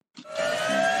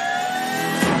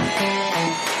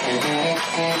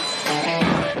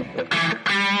And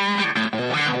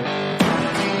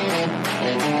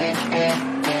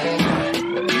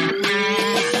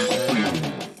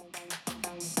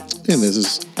this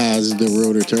is As the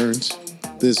Road Returns.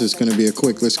 This is going to be a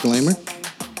quick disclaimer.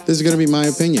 This is going to be my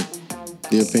opinion.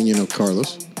 The opinion of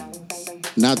Carlos.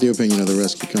 Not the opinion of the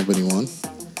Rescue Company One.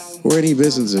 Or any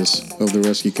businesses of the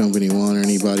Rescue Company One or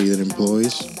anybody that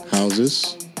employs,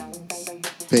 houses,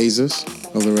 pays us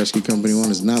of the Rescue Company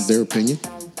One. Is not their opinion.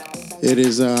 It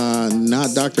is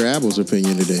not Dr. Abel's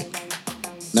opinion today.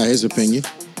 Not his opinion.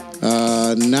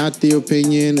 Not the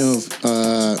opinion of,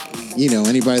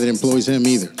 anybody that employs him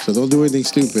either. So don't do anything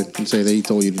stupid and say that he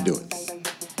told you to do it.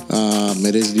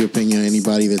 It is the opinion of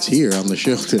anybody that's here on the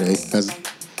show today,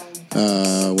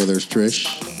 whether it's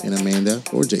Trish and Amanda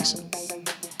or Jason.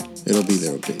 It'll be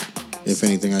their opinion. If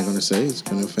anything I'm going to say is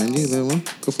going to offend you, then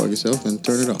go fuck yourself and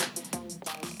turn it off.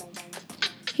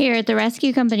 Here at the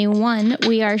Rescue Company One,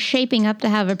 we are shaping up to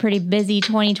have a pretty busy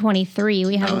 2023.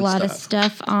 We have a lot of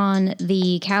stuff on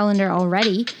the calendar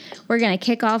already. We're going to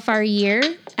kick off our year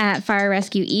at Fire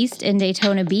Rescue East in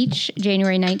Daytona Beach,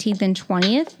 January 19th and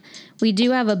 20th. We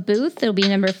do have a booth. It'll be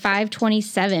number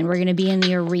 527. We're going to be in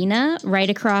the arena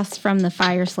right across from the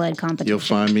fire sled competition. You'll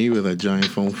find me with a giant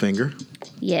foam finger.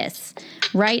 Yes.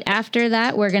 Right after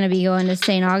that, we're going to be going to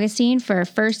St. Augustine for our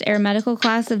first air medical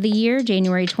class of the year,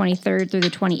 January 23rd through the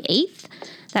 28th.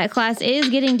 That class is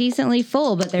getting decently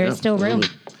full, but there is still room.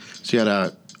 So you had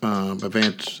a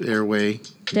advanced airway,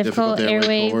 difficult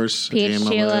airway course,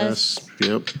 PHTLS.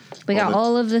 Yep. We got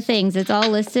all of the things. It's all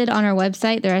listed on our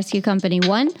website, The Rescue Company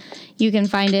One. You can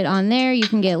find it on there. You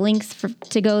can get links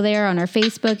to go there on our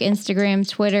Facebook, Instagram,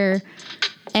 Twitter.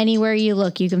 Anywhere you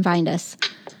look, you can find us.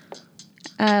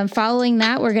 Following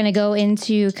that, we're going to go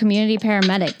into Community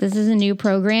Paramedic. This is a new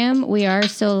program. We are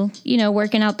still,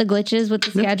 working out the glitches with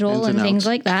the schedule and things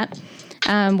like that.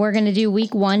 We're going to do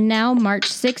week 1 now, March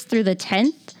 6th through the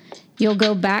 10th. You'll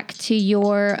go back to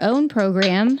your own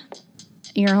program,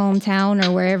 your hometown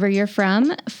or wherever you're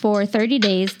from, for 30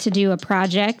 days to do a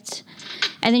project.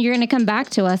 And then you're going to come back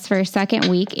to us for a second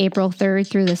week, April 3rd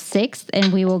through the 6th,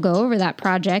 and we will go over that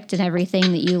project and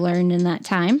everything that you learned in that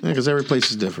time. Yeah, because every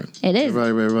place is different. It is.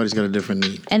 Everybody's got a different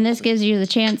need. And this gives you the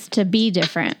chance to be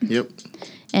different. Yep.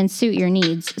 And suit your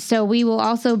needs. So we will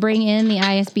also bring in the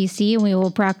ISBC, and we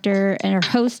will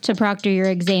host to proctor your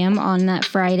exam on that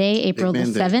Friday, April the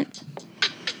 7th.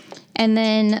 And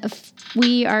then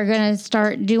we are going to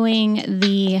start doing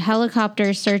the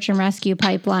helicopter search and rescue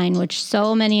pipeline, which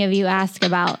so many of you ask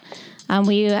about.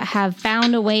 We have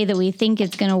found a way that we think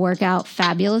it's going to work out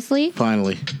fabulously.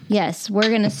 Finally. Yes, we're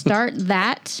going to start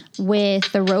that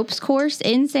with the ropes course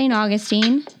in St.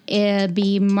 Augustine. It'll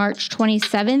be March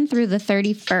 27th through the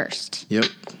 31st. Yep.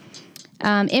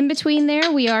 In between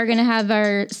there, we are going to have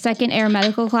our second air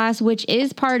medical class, which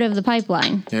is part of the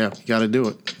pipeline. Yeah, you got to do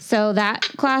it. So that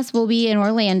class will be in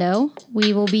Orlando.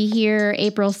 We will be here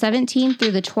April 17th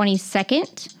through the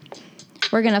 22nd.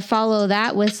 We're going to follow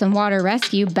that with some water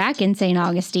rescue back in St.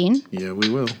 Augustine. Yeah, we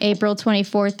will. April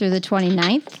 24th through the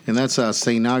 29th. And that's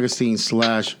St. Augustine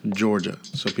 / Georgia.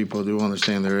 So people do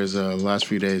understand there is last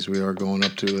few days we are going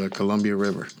up to the Columbia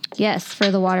River. Yes,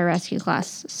 for the water rescue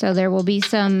class. So there will be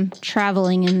some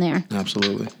traveling in there.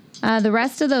 Absolutely. The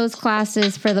rest of those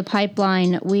classes for the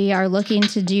pipeline, we are looking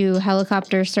to do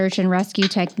helicopter search and rescue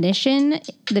technician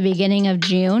the beginning of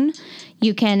June.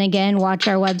 You can, again, watch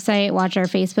our website, watch our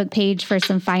Facebook page for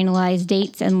some finalized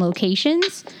dates and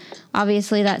locations.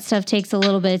 Obviously, that stuff takes a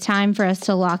little bit of time for us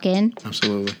to lock in.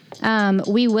 Absolutely.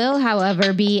 We will,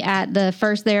 however, be at the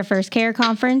First Care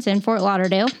conference in Fort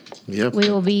Lauderdale. Yep.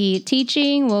 We will be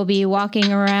teaching. We'll be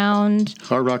walking around.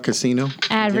 Hard Rock Casino.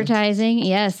 Advertising.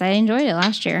 Yes, I enjoyed it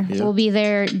last year. Yep. We'll be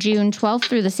there June 12th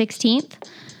through the 16th.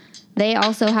 They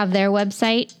also have their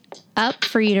website up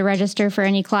for you to register for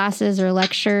any classes or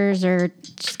lectures or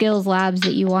skills labs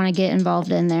that you want to get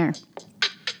involved in there.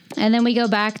 And then we go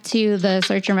back to the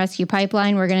search and rescue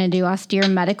pipeline. We're going to do austere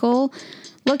medical,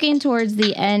 looking towards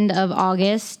the end of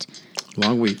August.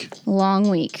 Long week.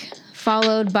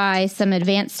 Followed by some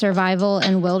advanced survival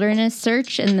and wilderness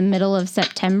search in the middle of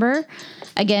September.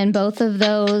 Again, both of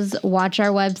those, watch our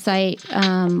website.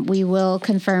 We will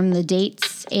confirm the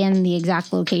dates and the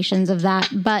exact locations of that.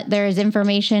 But there is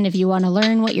information if you want to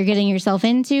learn what you're getting yourself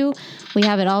into. We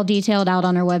have it all detailed out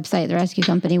on our website,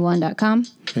 therescuecompany1.com.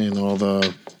 And all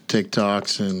the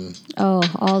TikToks and...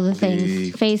 all the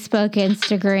things. Facebook,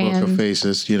 Instagram. Book of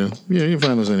Faces, you can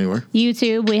find those anywhere.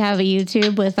 YouTube, we have a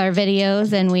YouTube with our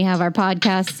videos, and we have our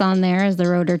podcasts on there as The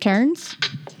Road Returns.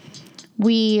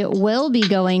 We will be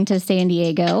going to San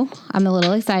Diego. I'm a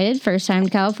little excited. First time to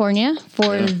California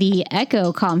for the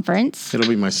ECHO conference. It'll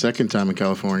be my second time in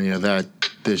California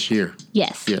this year.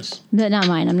 Yes. Yes. But not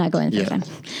mine. I'm not going the third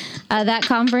time. That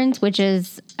conference, which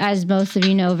is, as most of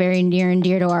you know, very near and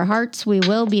dear to our hearts, we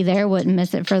will be there. Wouldn't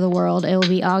miss it for the world. It will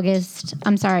be October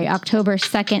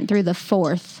 2nd through the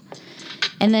 4th.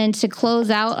 And then to close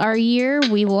out our year,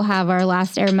 we will have our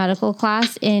last air medical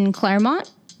class in Claremont.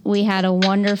 We had a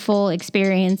wonderful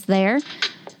experience there,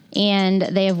 and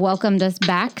they have welcomed us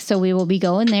back. So we will be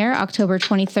going there October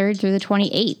 23rd through the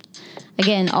 28th.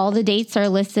 Again, all the dates are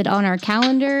listed on our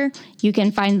calendar. You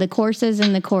can find the courses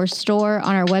in the course store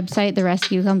on our website,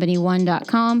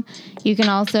 therescuecompany1.com. You can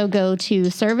also go to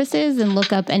services and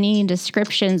look up any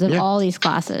descriptions of all these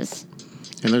classes.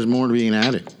 And there's more being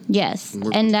added. Yes.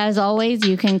 And as always,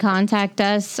 you can contact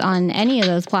us on any of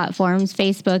those platforms,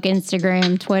 Facebook,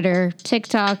 Instagram, Twitter,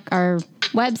 TikTok, our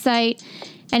website,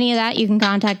 any of that. You can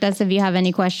contact us if you have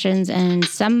any questions, and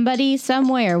somebody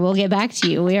somewhere will get back to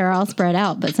you. We are all spread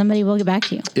out, but somebody will get back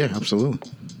to you. Yeah,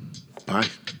 absolutely. Bye.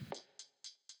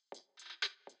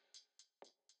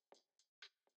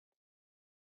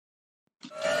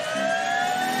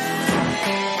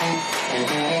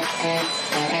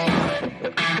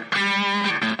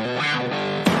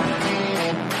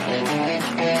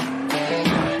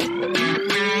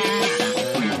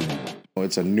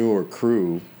 It's a newer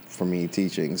crew for me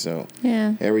teaching, so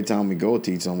every time we go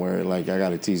teach somewhere, like I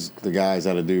got to teach the guys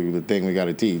how to do the thing we got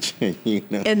to teach, you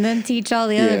know, and then teach all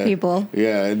the other people.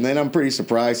 Yeah, and then I'm pretty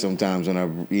surprised sometimes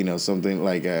when something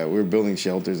like we're building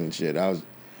shelters and shit.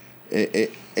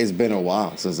 It's been a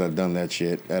while since I've done that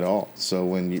shit at all. So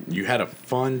when you had a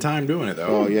fun time doing it though.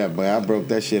 Oh yeah, but I broke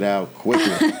that shit out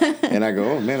quickly, and I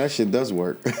go, oh man, that shit does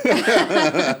work.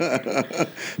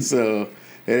 So.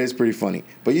 It is pretty funny.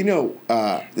 But,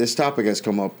 this topic has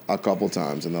come up a couple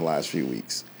times in the last few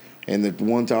weeks. And the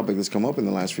one topic that's come up in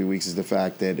the last few weeks is the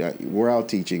fact that we're out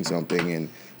teaching something and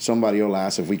somebody will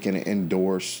ask if we can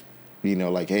endorse,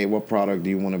 like, hey, what product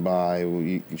do you want to buy?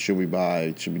 Should we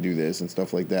buy? Should we do this? And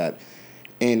stuff like that.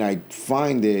 And I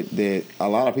find that a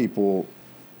lot of people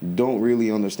don't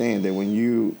really understand that when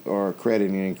you are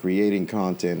crediting and creating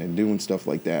content and doing stuff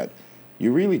like that,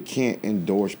 you really can't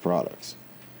endorse products.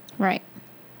 Right.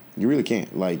 You really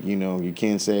can't. Like, you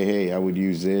can't say, hey, I would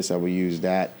use this, I would use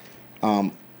that.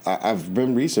 I've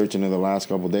been researching it the last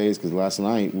couple of days because last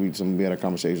night we had a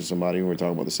conversation with somebody and we were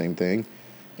talking about the same thing.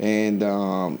 And,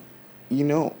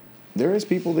 there is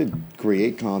people that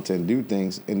create content, do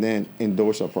things, and then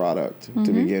endorse a product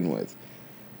to begin with.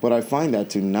 But I find that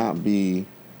to not be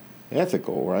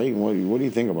ethical, right? What do you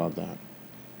think about that?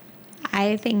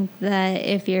 I think that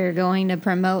if you're going to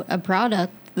promote a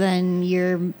product, then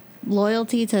your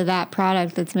loyalty to that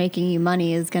product that's making you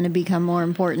money is going to become more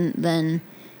important than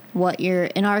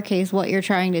in our case, what you're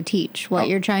trying to teach, what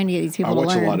you're trying to get these people to learn.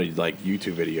 I watch a lot of like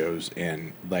YouTube videos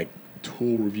and like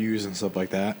tool reviews and stuff like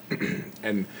that.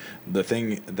 And the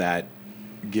thing that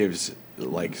gives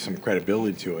like some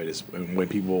credibility to it is when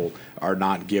people are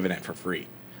not giving it for free.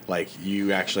 Like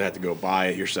you actually have to go buy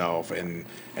it yourself and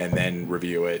then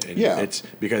review it. And it's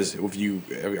because if you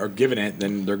are giving it,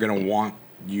 then they're going to want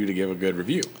you to give a good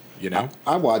review.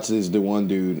 I watch the one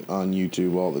dude on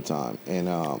YouTube all the time, and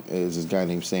it's this guy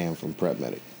named Sam from Prep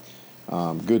Medic.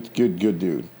 Good dude,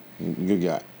 good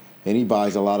guy, and he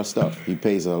buys a lot of stuff. He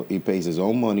pays his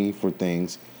own money for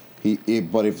things.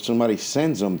 But if somebody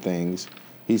sends him things,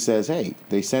 he says, "Hey,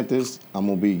 they sent this. I'm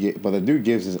gonna be." But the dude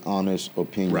gives his honest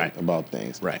opinion about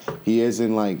things. Right. He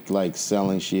isn't like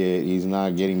selling shit. He's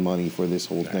not getting money for this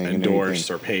whole thing. Endorsed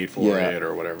or paid for it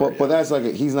or whatever. But that's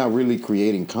he's not really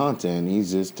creating content.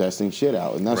 He's just testing shit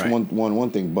out, and that's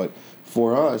one thing. But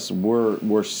for us,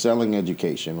 we're selling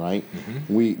education, right?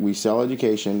 Mm-hmm. We sell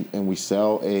education and we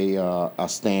sell a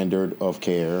standard of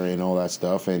care and all that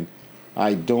stuff. And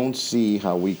I don't see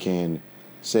how we can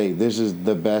say this is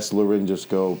the best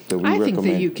laryngoscope that we recommend. I think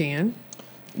that you can.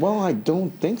 Well, I don't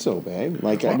think so, babe.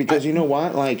 Because you know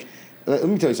what? Like, let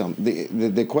me tell you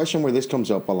something. The question where this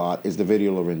comes up a lot is the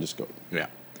video laryngoscope. Yeah.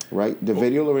 Right? The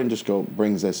video laryngoscope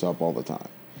brings this up all the time.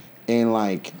 And,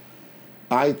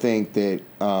 I think that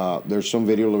there's some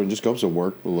video laryngoscopes that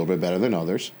work a little bit better than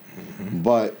others. Mm-hmm.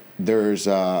 But there's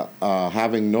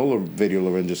having no video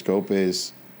laryngoscope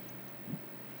is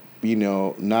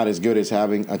not as good as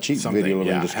having a cheap video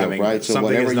laryngoscope, right? So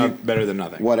whatever is better than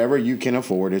nothing. Whatever you can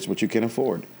afford is what you can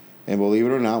afford. And believe it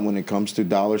or not, when it comes to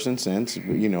dollars and cents,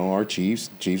 our Chiefs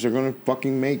are going to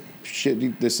fucking make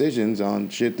shitty decisions on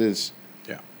shit that's,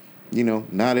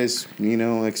 not as,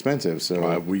 expensive.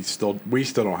 So we still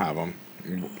don't have them.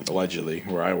 allegedly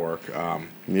where I work.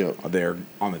 Yep. They're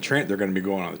on the they're going to be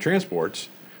going on the transports,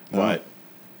 but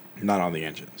not on the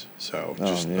engines. So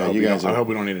just yeah, I hope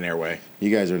we don't need an airway.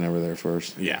 You guys are never there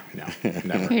first. Yeah, no,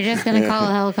 never. You're just gonna call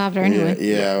a helicopter anyway.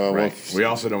 Yeah. Well, Right. We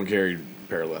also don't carry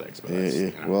paralytics, but that's, yeah.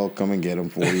 you know. Well, come and get them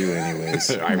for you,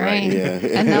 anyways. Right. Yeah.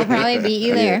 And they'll probably beat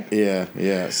you there.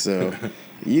 Yeah. So,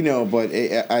 but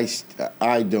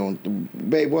I don't,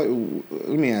 babe.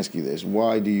 Let me ask you this: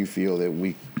 why do you feel that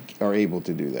we are able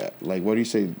to do that? Like, what do you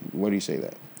say? What do you say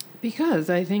that? Because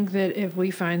I think that if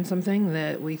we find something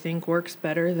that we think works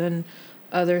better than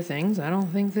other things, I don't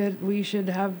think that we should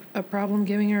have a problem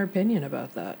giving our opinion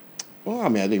about that. Well, I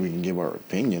mean, I think we can give our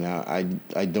opinion.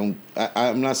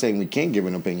 I'm not saying we can't give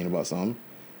an opinion about something.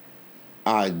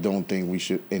 I don't think we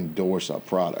should endorse a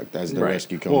product as the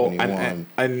rescue company one.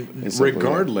 And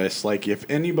regardless, like if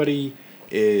anybody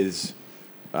is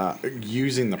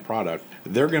using the product,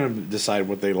 they're going to decide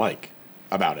what they like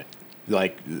about it.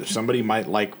 Like somebody might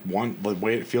like the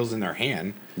way it feels in their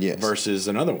hand versus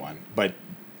another one, but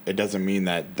it doesn't mean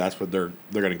that that's what they're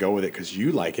going to go with it because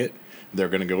you like it. They're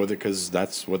going to go with it because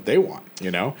that's what they want.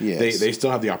 You know, they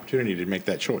still have the opportunity to make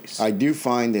that choice. I do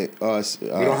find that us we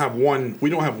don't have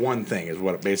one thing is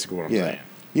what basically what I'm saying.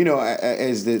 You know,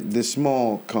 as the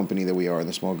small company that we are and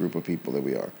the small group of people that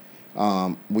we are,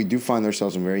 we do find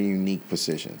ourselves in very unique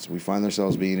positions. We find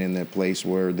ourselves being in a place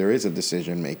where there is a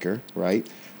decision maker, right,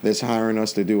 that's hiring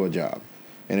us to do a job.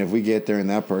 And if we get there and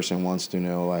that person wants to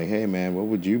know, like, hey, man, what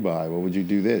would you buy? What would you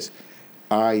do this?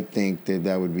 I think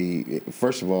that would be,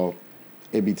 first of all,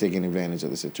 it'd be taking advantage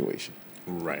of the situation.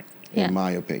 Right. In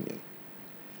my opinion.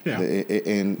 Yeah. But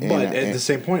at the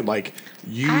same point, like,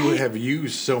 you guys have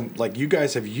used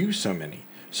so many.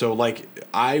 So, like,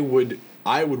 I would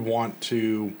want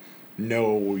to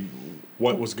know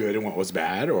what was good and what was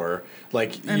bad, or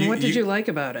like. And what did you like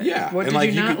about it? Yeah. What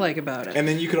did you not like about it? And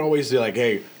then you could always be like,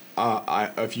 hey,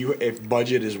 if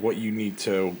budget is what you need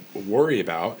to worry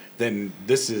about, then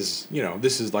this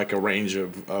is like a range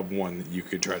of one that you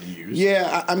could try to use.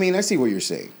 Yeah, I mean, I see what you're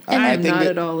saying. I am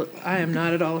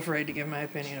not at all afraid to give my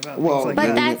opinion about things like but that.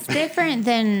 But that's different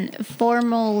than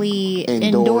formally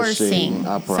endorsing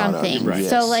something. Right.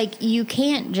 So, like, you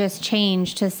can't just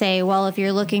change to say, well, if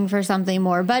you're looking for something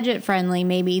more budget friendly,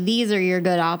 maybe these are your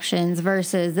good options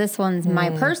versus this one's my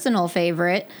personal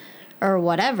favorite. Or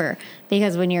whatever,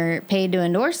 because when you're paid to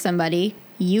endorse somebody,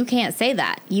 you can't say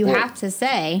that. You have to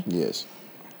say, yes.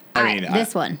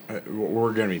 This one.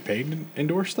 We're going to be paid to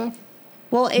endorse stuff?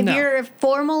 Well, if you're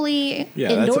formally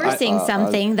endorsing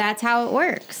something, that's how it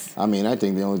works. I mean, I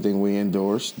think the only thing we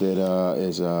endorse that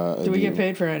is. Do we get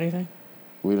paid for anything?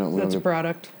 We don't. That's a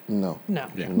product. No. No.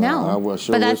 Yeah. No. I will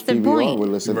show but that's the PBR. point.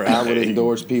 Listen, I would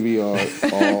endorse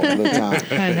PBR all the time.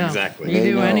 I know. Exactly.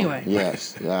 You do anyway.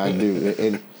 Yes, I do.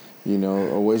 And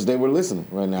I wish they were listening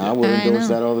right now. I would endorse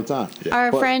that all the time. Yeah.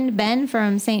 Our friend Ben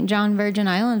from St. John Virgin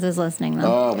Islands is listening,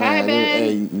 though. Oh, man. Hi, Ben.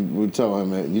 Hey, we tell him,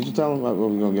 man. Did you tell him we're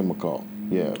going to give him a call?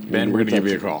 Yeah. Ben, we're going to give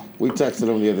you a call. We texted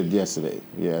him yesterday.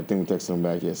 Yeah, I think we texted him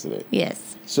back yesterday.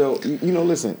 Yes. So,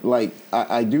 listen, like,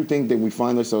 I do think that we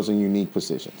find ourselves in unique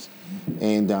positions.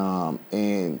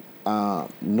 And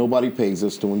nobody pays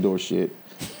us to endorse shit,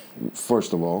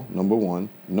 first of all, number one.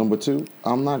 Number two,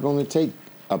 I'm not going to take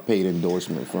a paid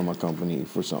endorsement from a company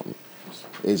for something.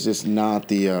 It's just not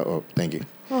the, thank you.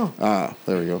 There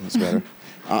we go, that's better.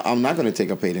 I'm not going to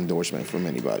take a paid endorsement from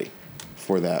anybody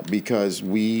for that because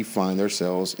we find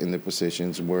ourselves in the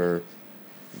positions where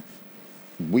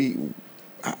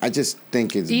I just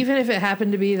think it's... Even if it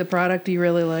happened to be the product you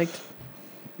really liked?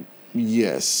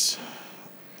 Yes.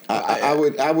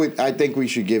 I think we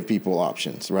should give people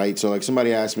options, right? So like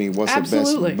somebody asked me what's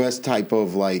the best type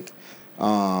of like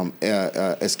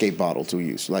escape bottle to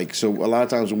use. Like, so a lot of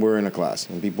times when we're in a class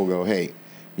and people go, hey,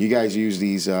 you guys use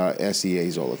these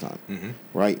SCAs all the time,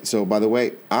 right? So by the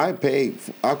way, I pay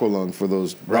Aqualung for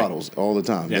those bottles all the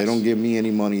time. Yes. They don't give me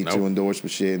any money to endorse for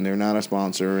shit, and they're not a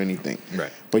sponsor or anything.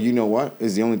 Right. But you know what?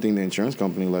 It's the only thing the insurance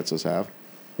company lets us have,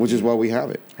 which is why we have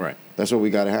it. Right. That's what we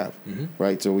got to have,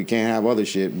 right? So we can't have other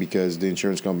shit because the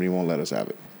insurance company won't let us have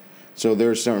it. So there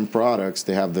are certain products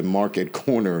that have the market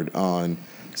cornered on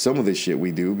some of the shit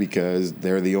we do because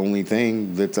they're the only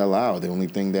thing that's allowed, the only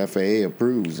thing the FAA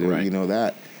approves, right.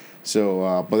 That.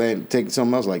 So, but then take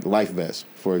something else like Life Vest,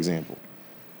 for example.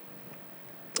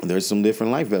 There's some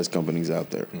different Life Vest companies out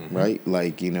there, right?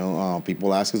 Like,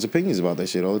 people ask us opinions about that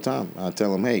shit all the time. I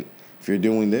tell them, hey, if you're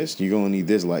doing this, you're going to need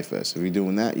this Life Vest. If you're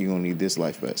doing that, you're going to need this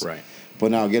Life Vest. Right.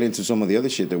 But now get into some of the other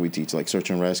shit that we teach, like search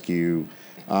and rescue,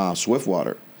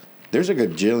 Swiftwater. There's a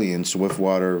gajillion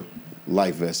Swiftwater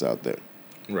Life Vests out there.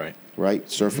 Right. right?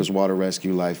 Surface water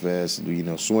rescue, life vest,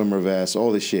 swimmer vest,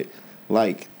 all this shit.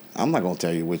 Like, I'm not gonna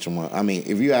tell you which one. I mean,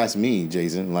 if you ask me,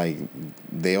 Jason, like,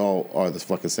 they all are the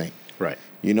fucking same. Right.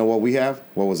 You know what we have?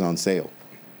 What was on sale?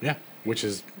 Yeah. Which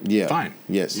is Yeah. fine.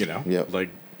 Yes. Yep. Like,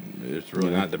 it's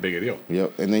really not that big a deal.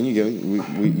 Yep. And then you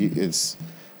go,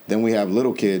 then we have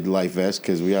little kid life vests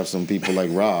because we have some people like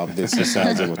Rob that's the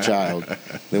size of a child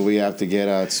that we have to get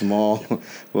a small,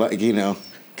 like,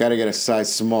 gotta get a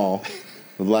size small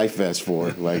life vest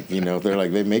for. Like, they're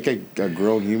like, they make a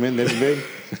grown human this big,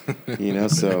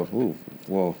 so, ooh,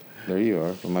 whoa, there you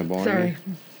are. Am I boring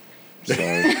you?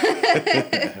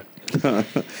 Sorry.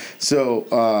 So,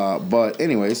 but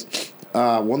anyways,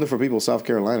 wonderful people, South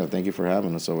Carolina. Thank you for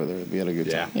having us over there. We had a good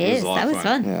time. Yes, that was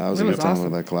fun. Yeah, I was It a was good time awesome.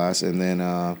 with that class. And then,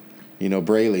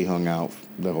 Brayley hung out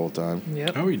the whole time.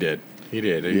 Yep. Oh, he did. He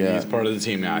did. Yeah. He's part of the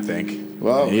team now, I think.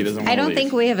 Well, he doesn't I wanna don't leave.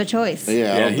 think we have a choice. Yeah,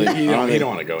 Yeah, I don't think, he don't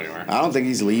want to go anywhere. I don't think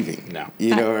he's leaving. No.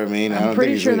 You know what I mean? I don't I'm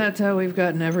pretty think he's sure leaving. that's how we've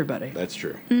gotten everybody. That's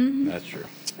true. Mm-hmm. That's true.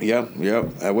 Yep.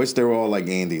 I wish they were all like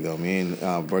Andy, though. Me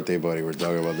and birthday buddy were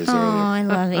talking about this Oh, earlier. I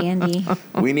love Andy.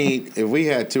 If we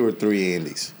had 2 or 3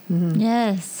 Andys.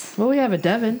 Yes. Well, we have a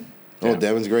Devin. Oh, Yeah.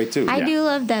 Devin's great, too. I Yeah. do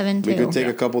love Devin, too. We could take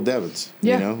Yeah. a couple Devins.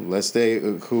 Yeah. Let's stay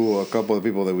a couple of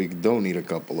people that we don't need a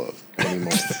couple of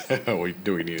anymore.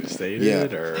 Do we need to state Yeah.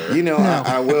 it? Or?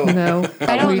 I will. No,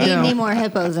 I don't we need any don't. more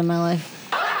hippos in my life.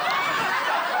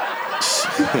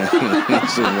 I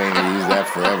should wait to use that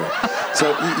forever.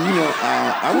 So,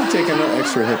 I would take another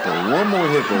extra hippo. One more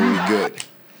hippo would be good.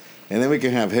 And then we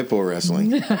can have hippo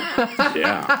wrestling.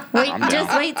 Yeah. Wait, I'm just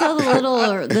down. wait till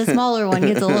the smaller one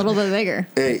gets a little bit bigger.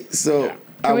 Hey, so Yeah.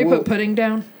 Can we will, put pudding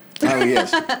down? Oh,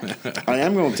 yes. I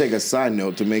am going to take a side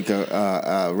note to make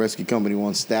a Rescue Company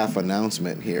 1 staff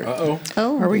announcement here. Uh-oh.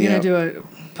 Oh, Are we Yeah. going to do a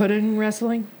pudding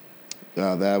wrestling?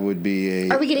 That would be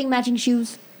are we getting matching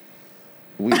shoes?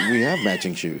 we have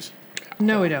matching shoes.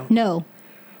 No, we don't. No,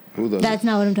 Who does that's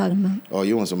not what I'm talking about. Oh,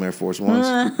 you want some Air Force Ones?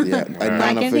 Yeah, a Black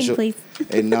and pink, non-official, please.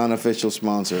 a non-official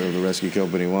sponsor of the Rescue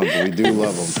Company 1, but we do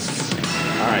love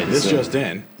them. All right, this So- just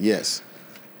in. Yes.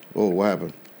 Oh, what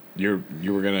happened? You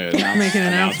were going to Make an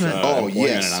announcement. Oh, employment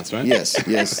yes. announcement.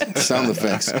 Yes. Sound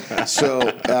effects. So,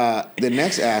 the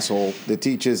next asshole that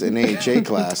teaches an AHA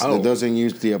class Oh. that doesn't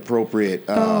use the appropriate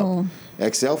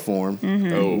Excel form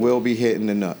Oh. will be hitting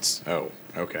the nuts. Oh,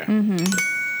 okay. And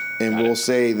Got we'll it.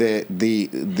 say that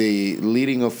the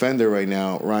leading offender right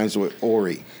now rhymes with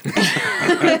Ori.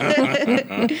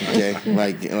 Okay,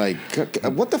 like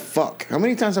what the fuck? How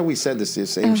many times have we said this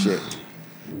same shit?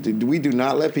 We do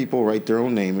not let people write their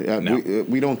own name. No.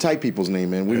 We don't type people's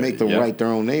name in. We make them Yep. write their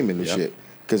own name in the Yep. shit.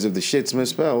 Because if the shit's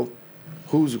misspelled,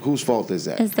 whose fault is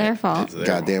that? It's their fault. It's their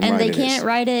Goddamn And right they it can't is.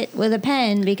 write it with a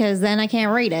pen because then I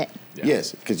can't read it. Yeah.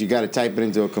 Yes, because you got to type it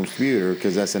into a computer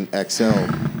because that's an Excel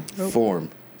form.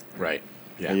 Right.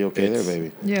 Yeah. Are you okay It's- there,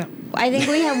 baby? Yeah. I think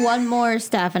we have one more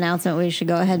staff announcement we should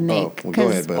go ahead and make. well, go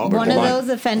ahead, bud. one of Come on. those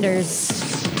offenders,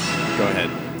 Go ahead.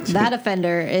 that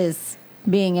offender is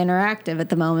being interactive at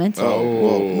the moment. Oh,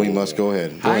 well, we must go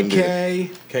ahead. Go Hi, ahead and do it. Kay.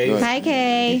 Kay. Go ahead. Hi,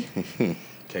 Kay.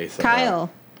 Kay said, Kyle.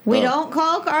 We Oh. don't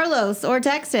call Carlos or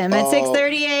text him at Oh.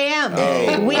 6:30 a.m.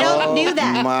 Hey. We don't do Oh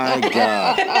that. my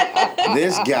God.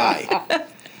 This guy.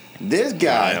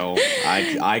 Kyle,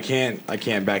 I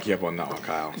can't back you up on that one,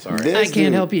 Kyle. Sorry. This I can't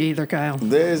dude, help you either, Kyle.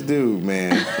 This dude,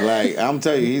 man. Like, I'm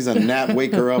telling you, he's a nap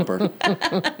waker upper.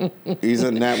 He's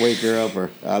a nap waker upper.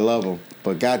 I love him.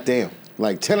 But goddamn.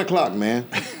 Like 10 o'clock, man.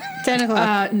 10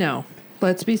 o'clock. No.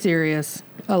 Let's be serious.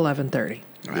 11:30.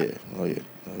 Yeah. Oh, yeah.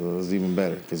 That's even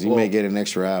better because you Well- may get an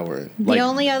extra hour in. The like-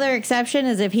 only other exception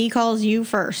is if he calls you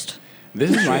first. This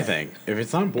is my thing. If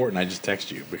it's not important, I just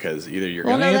text you because either you're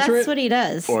Well, going to no, answer that's it what he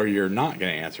does. or you're not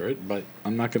going to answer it, but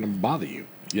I'm not going to bother you.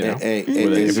 You know? Hey, Whether-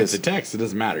 it's if it's a just- text, it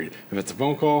doesn't matter. If it's a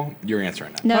phone call, you're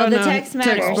answering it. No, Oh, the text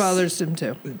matters. Text bothers him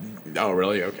too. Oh,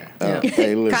 really? Okay.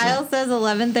 Hey, listen. Kyle says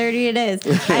 11:30 it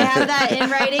is. I have that in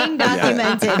writing,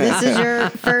 documented. This is your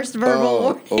first verbal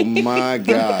warning. Oh my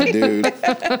God, dude.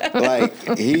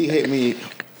 Like, he hit me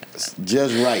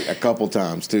just right a couple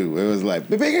times, too. It was like,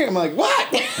 bigger. I'm like, what?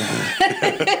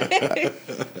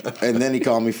 And then he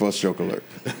called me for a stroke alert.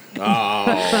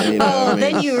 Oh, You know what I mean?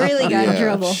 Then you really got in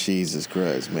trouble. Jesus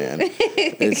Christ, man.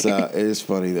 It is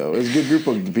funny, though. It's a good group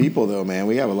of people, though, man.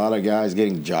 We have a lot of guys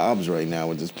getting jobs right now,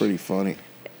 which is pretty funny.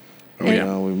 Oh, You yeah.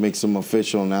 know, we make some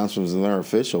official announcements and they're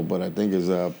official, but I think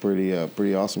it's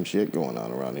pretty awesome shit going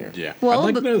on around here. Yeah. Well, I'd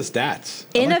like but to know the stats.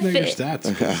 in I'd like a to know your fit-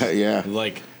 stats. Yeah.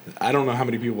 Like, I don't know how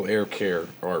many people Air Care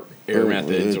or Air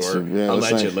Methods or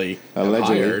let's allegedly say- have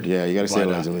hired. Yeah, you got to say But,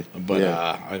 allegedly. But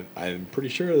yeah. I'm pretty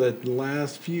sure that the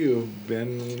last few have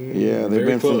been They've very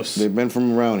been close. they've been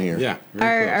from around here. Yeah,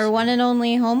 very close. Our one and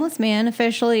only homeless man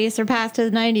officially surpassed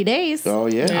his 90 days. Oh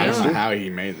yeah, I that's don't know true. how he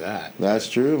made that. That's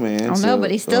true, man. I don't know, but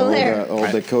he's still there.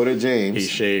 Dakota He James.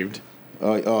 shaved.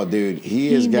 Oh, dude,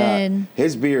 he has got did.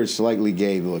 his beard's slightly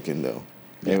gay looking though,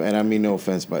 and I mean no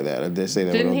offense by that. I did say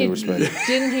that with all due respect.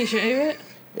 Didn't he shave it?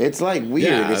 It's like weird.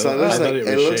 Yeah, It's I like, thought it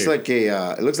it was looks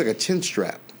shaved. like a chin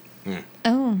strap.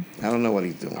 Oh. I don't know what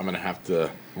he's doing. I'm gonna have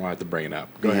to bring it up.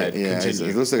 Go ahead. Yeah,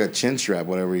 Continue. it looks like a chin strap,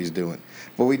 whatever he's doing.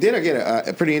 But we did get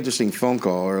a pretty interesting phone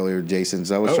call earlier, Jason.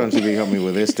 So I was trying to see if you could help me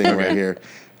with this thing right here.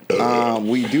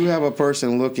 We do have a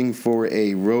person looking for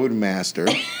a Roadmaster.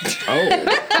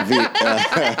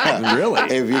 Really?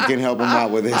 If you can help him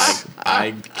out with this.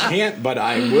 I can't, but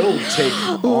I will take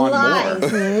on more.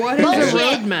 What is a Bullshit.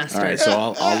 Roadmaster? All right,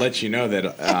 so I'll let you know that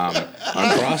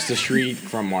across the street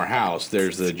from our house,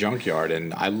 there's a junkyard,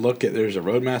 and there's a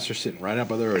Roadmaster sitting right up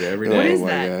by the road every day. What is my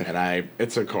that? God. And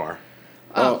it's a car.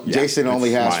 Oh, Yeah, Jason only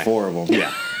it's has mine. 4 of them.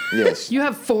 Yeah. Yes. You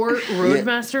have 4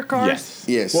 Roadmaster cars? Yes.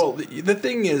 Yes. Well, the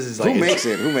thing is like Who makes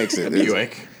it? Who makes it?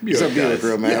 Buick. It's a Buick, does.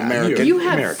 American. Buick, You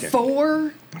have American.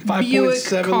 4 Buick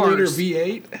 5.7 cars. liter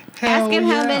V8. Hell Ask him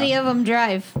how yeah. many of them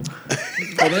drive.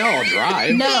 Well, they all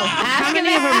drive. No. How Ask him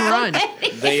many of them how run?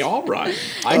 many. They all run.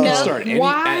 I can start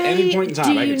Why at any point in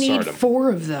time. do I you can need start them. 4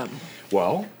 of them?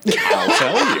 Well, I'll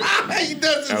tell you. He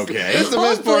doesn't. Okay. That's the Hold,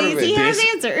 best part of please. He it. has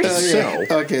This- answers.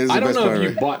 So, Okay, this is the I don't best know part if of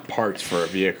you it. bought parts for a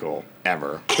vehicle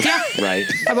ever, Yeah. right?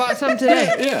 I bought some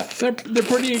today. Yeah, they're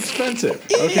pretty expensive.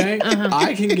 Okay,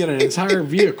 I can get an entire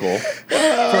vehicle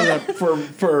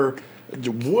for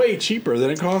way cheaper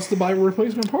than it costs to buy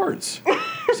replacement parts.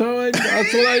 So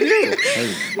that's what I do.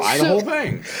 I buy the whole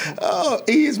thing. Oh,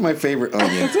 he is my favorite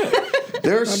onion.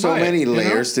 There's so buy it, many you know?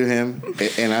 layers to him,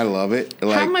 and I love it.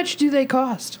 Like, How much do they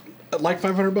cost? Like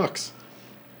 $500.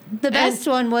 The best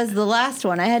one was the last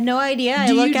one. I had no idea. I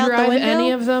Do look you out the drive window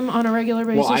any of them on a regular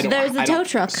basis? Well, I don't. There's a I don't- tow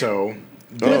truck. So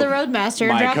with a Roadmaster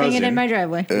my dropping it cousin- in my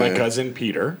driveway. my cousin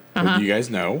Peter, who you guys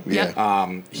know, Yeah.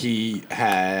 he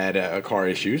had a car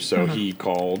issue, so he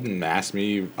called and asked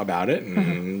me about it,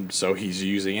 and so he's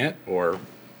using it. Or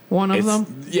One of it's,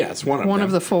 them? yeah, it's one of One them.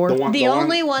 of the 4? The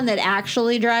only one that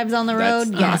actually drives on the That's-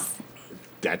 road, yes,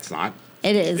 That's not.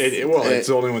 it is. It's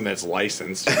the only one that's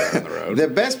licensed to drive on the road. the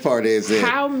best part is that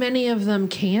How many of them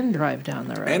can drive down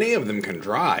the road? Any of them can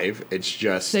drive. It's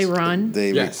just They run?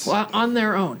 they Yes. Well, on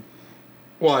their own.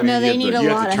 Well, I mean, No, they need a you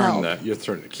lot have to of turn help. you have to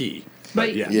turn the key.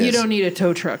 But yeah. Yeah. you Yes. don't need a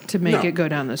tow truck to make No. it go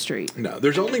down the street. No,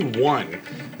 there's only one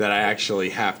that I actually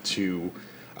have to.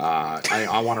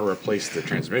 I want to replace the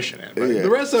transmission in. But Yeah. the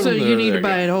rest of So them, you need to they're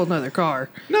buy good. a whole nother car.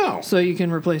 No. So you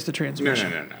can replace the No,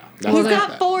 transmission. no. He's That's,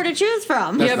 got 4 to choose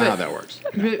from. that's Yeah, not but- how that works.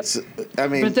 But, I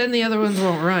mean, but then the other ones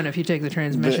won't run if you take the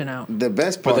transmission out. the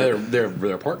best But part. they're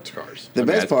parked cars. The I mean,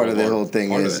 best that's part of the part- whole thing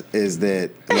part of is it. is that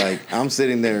like I'm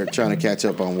sitting there trying to catch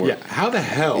up on work. Yeah. How the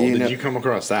hell You did know- you come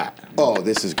across that? Oh,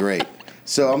 this is great.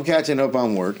 So I'm catching up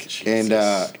on work,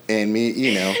 and me,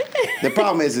 you know, the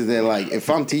problem is that like if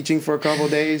I'm teaching for a couple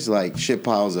of days, like shit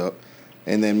piles up,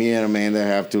 and then me and Amanda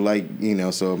have to like, you know,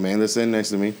 so Amanda's sitting next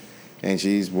to me,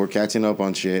 and we're catching up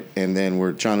on shit, and then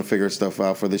we're trying to figure stuff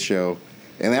out for the show,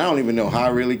 and then I don't even know how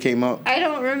it really came up, I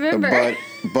don't remember.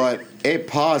 but it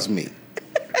paused me,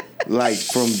 like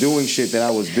from doing shit that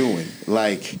I was doing,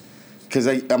 like, because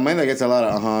Amanda gets a lot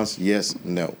of uh-huhs, yes,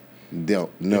 no. No,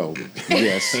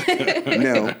 yes,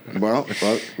 no. Well,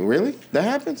 really? That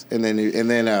happens? And then,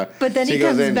 But then she he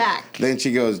goes comes back. Then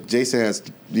she goes, Jason has,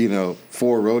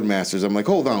 4 Roadmasters. I'm like,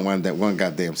 hold on one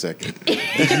goddamn second. Did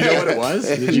you know what it was?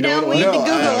 Did you know No, what we it was?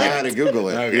 had to Google I it. had to Google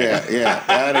it. Okay. Yeah,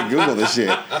 I had to Google the shit,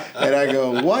 and I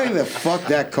go, why the fuck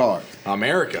that car?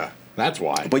 America. That's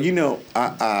why. But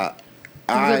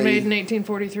Was it made in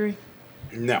 1843?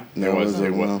 no, No, it was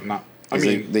well, not. I is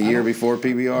mean, it the year before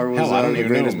PBR was hell, I don't the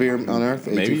even greatest know. beer on earth?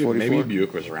 Maybe 1844.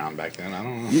 Buick was around back then. I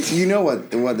don't know. You know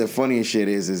what the funniest shit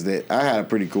is that I had a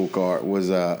pretty cool car. It was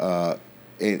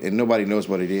and nobody knows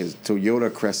what it is.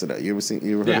 Toyota Cressida. You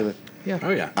ever heard of that? Yeah.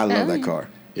 Oh yeah. I love Oh, that yeah. car.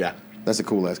 Yeah. That's a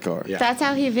cool ass car. Yeah. That's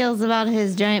how he feels about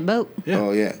his giant boat. Yeah.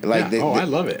 Oh yeah. Like Yeah. I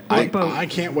love it. boat? I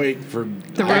can't wait for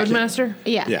The Roadmaster. Roadmaster?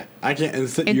 Yeah. Yeah, I can't. And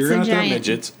It's you're a gonna have to have giant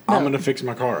midgets. I'm boat. gonna fix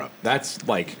my car up. That's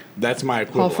my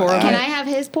equivalent. 4 of Can them? I have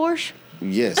his Porsche?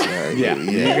 Yes. Yeah,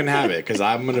 you can have it because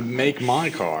I'm gonna make my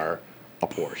car a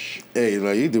Porsche. Hey,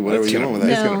 like you do whatever It's you gonna, want with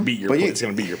that. it's No. gonna beat your. But you- It's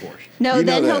gonna beat your Porsche. No, You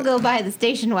know then he'll that- go buy the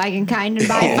station wagon kind and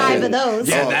buy 5 of those.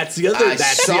 Yeah, Oh, that's the other. I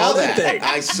That's saw the other that. thing.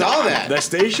 I saw that. The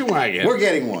station wagon. We're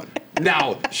getting one.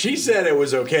 Now, she said it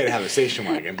was okay to have a station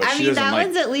wagon, but I she mean, doesn't that like.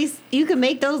 one's at least you can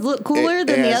make those look cooler It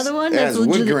than the has- other one. it That's has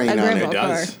wood legit grain a on it. grandpa It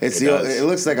does. car. It's It does. it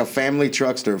looks like a family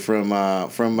truckster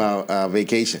from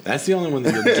vacation. That's the only one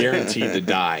that you're guaranteed to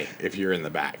die if you're in the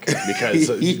back because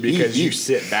you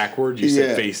sit backward, you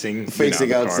sit facing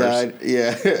the outside. cars.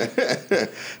 Yeah.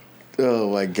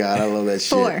 Oh my god, I love that shit.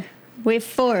 4. We have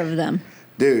 4 of them.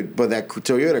 Dude, but that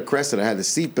Toyota Cresta that had the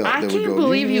seatbelt I that would can't go.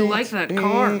 believe you like that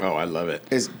car. Oh, I love it.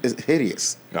 It's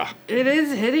hideous. Ah, It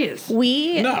is hideous.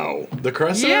 We no, the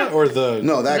Cresta Yeah. or the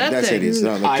No, That's that's it. hideous.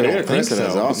 No, the I Toyota don't think Cresta so.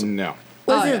 is awesome. No.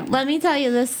 Listen, yeah. let me tell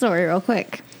you this story real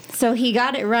quick. So he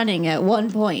got it running at one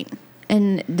point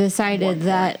and decided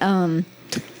that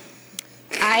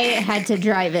I had to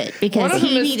drive it One because of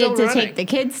he them is needed still to running. take the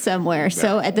kids somewhere.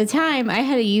 So at the time, I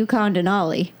had a Yukon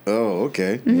Denali. Oh,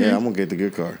 okay. Mm-hmm. Yeah, I'm gonna get the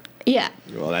good car. Yeah.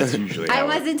 Well, that's usually. I how it-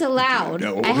 wasn't allowed.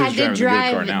 No, I had who's to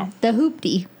driving the good car drive the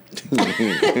hoopty.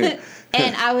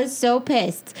 And I was so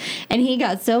pissed. And he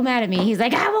got so mad at me. He's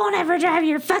like, I won't ever drive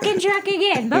your fucking truck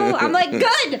again. Boom. I'm like,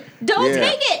 good. Don't Yeah.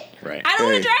 take it. Right. I don't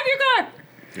want Hey. to drive your car.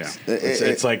 Yeah.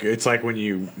 It's like when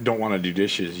you don't want to do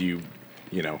dishes, you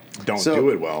don't So- do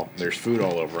it well. There's food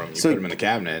all over them. You So put them in the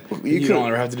cabinet. you You could- don't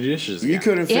ever have to do dishes. You again.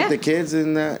 couldn't fit Yeah. the kids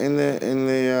in the.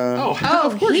 Oh, Oh,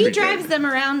 of course he we drives did. them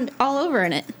around all over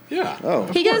in it. Yeah. Oh.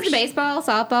 He goes course. to baseball,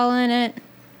 softball in it.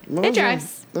 Well, It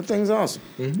drives. That thing's awesome.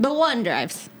 The one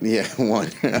drives. Yeah, one.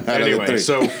 Out of the Anyway, three.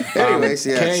 so Anyways,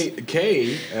 yes.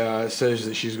 Kay says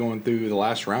that she's going through the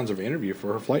last rounds of interview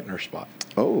for her flight nurse spot.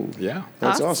 Oh, Yeah.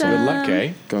 that's awesome. Good luck,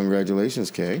 Kay.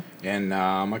 Congratulations, Kay. And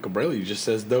Michael Braley just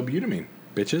says dobutamine,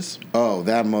 bitches. Oh,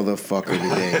 that motherfucker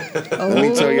today. Let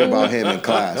me tell you about him in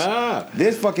class.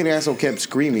 This fucking asshole kept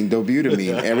screaming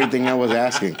dobutamine, everything I was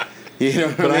asking. You know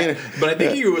what I mean? But I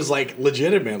think he was like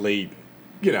legitimately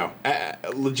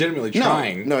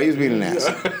trying. No, he was being an ass.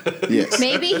 Yes.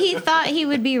 Maybe he thought he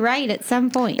would be right at some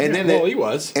point. And then Well, he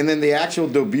was. And then the actual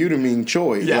dobutamine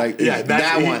choice, Yeah, like yeah,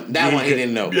 that one he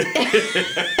didn't know.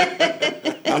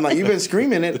 I'm like, you've been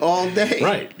screaming it all day.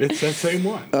 Right. It's that same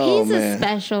one. Oh He's a man,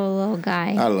 special little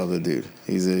guy. I love the dude.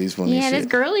 He's funny He as had his shit.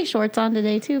 girly shorts on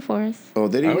today too for us. Oh,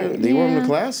 did he? Oh. Did he wear them to Yeah.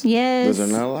 class? Yes. Those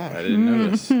are not I allowed. didn't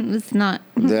notice. It's not.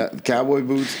 The cowboy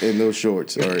boots and those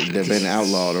shorts they've been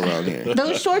outlawed around here.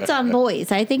 Those shorts on boys.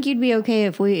 I think you'd be okay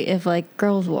if like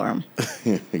girls wore them.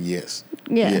 Yes.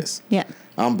 Yeah. Yes. Yeah.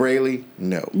 I'm Braley.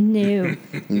 No. No.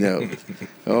 No.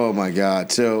 Oh my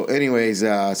God. So, anyways,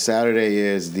 Saturday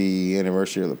is the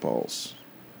anniversary of the Pulse.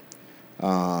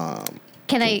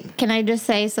 Can I just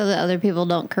say so that other people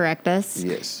don't correct us?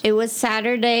 Yes. It was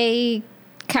Saturday,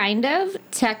 kind of.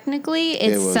 Technically,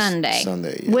 it's It was Sunday.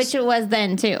 Sunday, yes. Which it was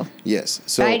then too. Yes.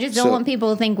 So But I just don't want people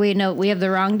to think we have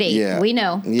the wrong date. Yeah. We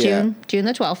know. Yeah. June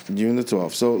the 12th. June the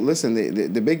 12th. So listen,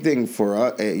 the big thing for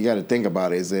us, you got to think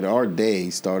about it, is that our day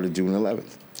started June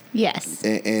 11th. Yes.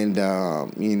 And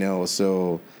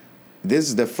so this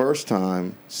is the first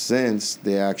time since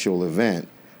the actual event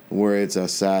where it's a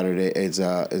Saturday. It's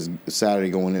Saturday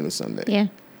going into Sunday. Yeah.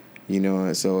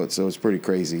 And so it's pretty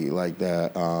crazy like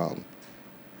that.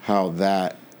 How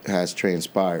that has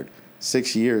transpired.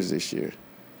 6 years this year.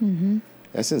 Mm-hmm.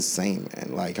 That's insane,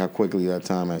 man. Like how quickly that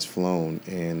time has flown,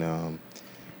 and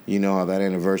how that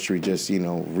anniversary just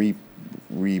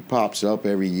pops up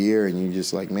every year, and you're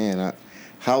just like, man,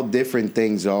 how different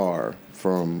things are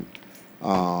from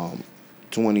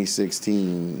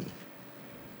 2016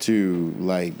 to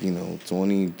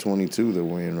 2022 that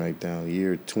we're in right now,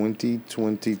 year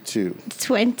 2022.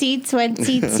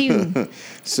 2022.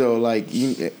 So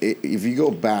if you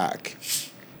go back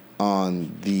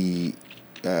on the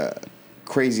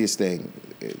craziest thing,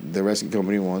 the Rescue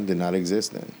Company 1 did not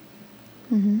exist then.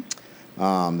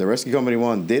 Mm-hmm. The Rescue Company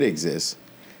 1 did exist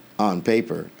on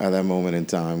paper at that moment in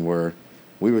time where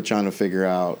we were trying to figure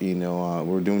out, we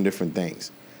were doing different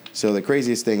things. So the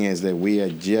craziest thing is that we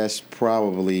had just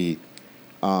probably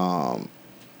a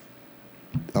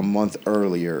month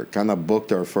earlier kind of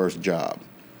booked our first job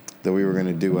that we were going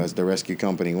to do as the Rescue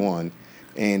Company 1,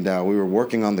 and we were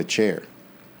working on the chair.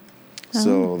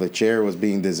 So the chair was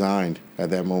being designed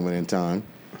at that moment in time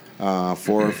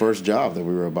for our first job that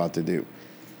we were about to do.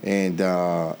 And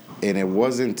it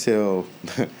wasn't until,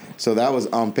 so that was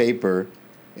on paper,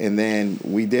 and then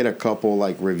we did a couple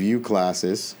review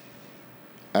classes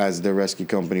as the Rescue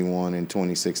Company 1 in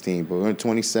 2016. But in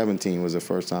 2017 was the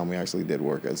first time we actually did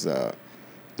work as the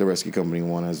Rescue Company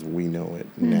 1 as we know it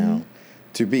now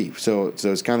to be. So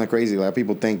it's kind of crazy. A lot of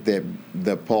people think that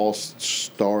the Pulse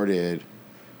started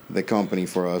the company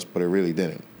for us, but it really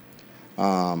didn't.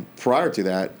 Prior to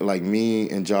that, me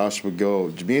and Josh would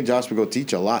go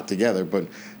teach a lot together, but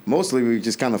mostly we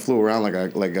just kind of flew around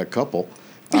like a couple,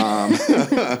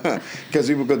 Because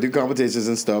we would go do competitions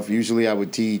and stuff. Usually I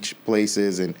would teach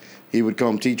places, and he would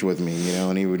come teach with me,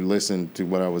 and he would listen to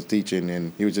what I was teaching,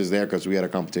 and he was just there because we had a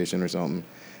competition or something.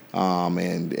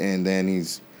 And then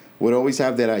would always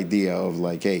have that idea of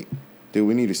like, hey, dude,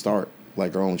 we need to start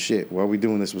like our own shit. Why are we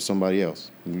doing this with somebody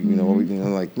else?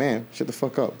 Like, man, shut the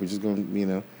fuck up. We're just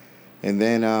going, And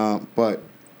then, but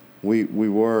we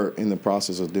were in the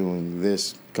process of doing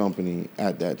this company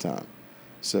at that time.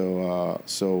 So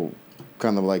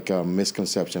kind of like a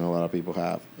misconception a lot of people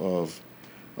have of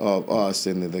us,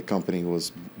 and the company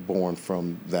was born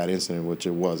from that incident, which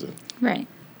it wasn't. Right.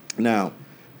 Now,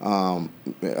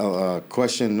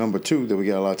 question number 2 that we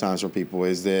get a lot of times from people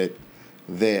is that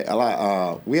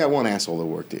we had one asshole that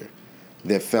worked here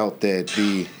that felt that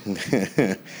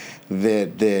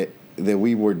that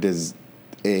we were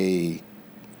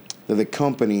that the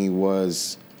company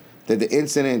was, that the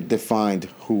incident defined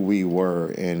who we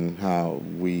were and how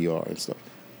we are and stuff.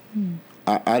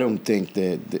 I don't think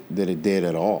that it did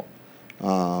at all.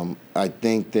 I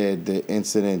think that the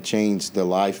incident changed the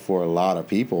life for a lot of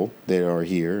people that are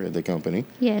here at the company.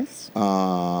 Yes.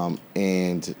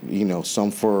 And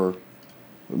some for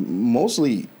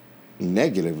mostly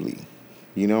negatively.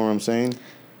 You know what I'm saying?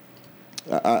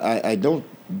 I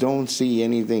don't see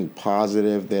anything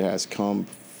positive that has come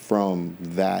from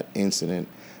that incident,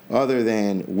 other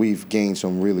than we've gained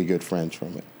some really good friends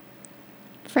from it.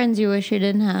 Friends you wish you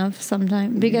didn't have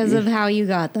sometimes because of how you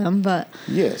got them, but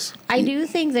yes, I do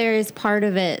think there is part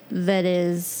of it that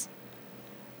is,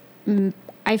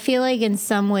 I feel like in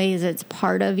some ways it's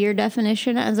part of your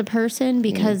definition as a person,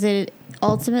 because it's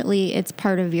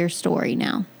part of your story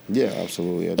now. Yeah,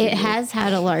 absolutely. It has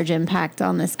had a large impact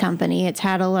on this company. It's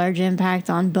had a large impact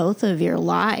on both of your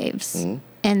lives.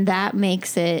 And that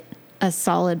makes it a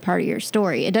solid part of your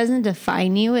story. It doesn't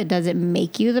define you. It doesn't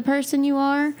make you the person you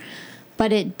are.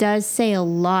 But it does say a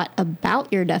lot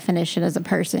about your definition as a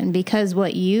person, because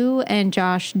what you and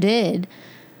Josh did,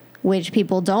 which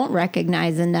people don't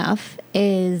recognize enough,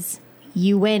 is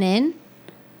you went in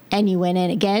and you went in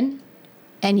again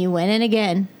and you went in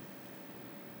again.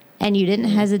 And you didn't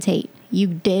hesitate. You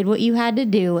did what you had to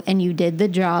do, and you did the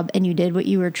job, and you did what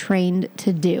you were trained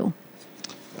to do.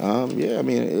 Yeah, I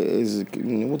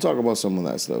mean, we'll talk about some of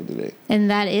that stuff today. And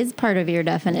that is part of your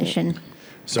definition.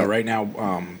 So right now,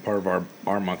 part of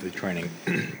our monthly training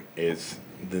is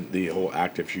the whole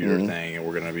active shooter thing, and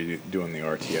we're going to be doing the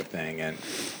RTF thing. And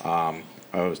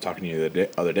I was talking to you the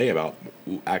other day about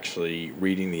actually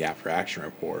reading the after action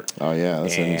report. Oh yeah,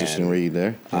 that's an interesting read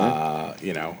there.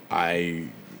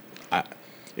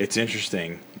 It's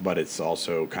interesting, but it's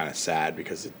also kind of sad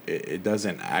because it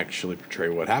doesn't actually portray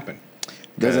what happened.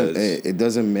 It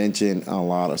doesn't mention a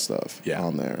lot of stuff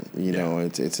on there.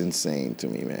 It's insane to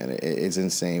me, man. It's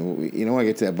insane. I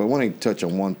get to that, but I want to touch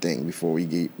on one thing before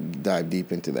we dive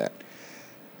deep into that.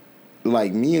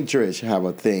 Like, me and Trish have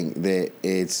a thing that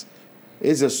it's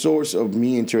a source of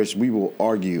me and Trish. We will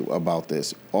argue about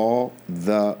this all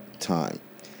the time.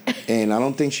 And I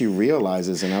don't think she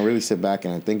realizes, and I really sit back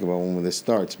and I think about when this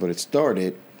starts, but it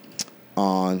started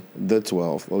on the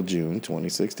 12th of June,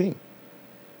 2016.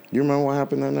 You remember what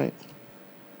happened that night?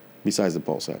 Besides the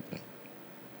pulse happening.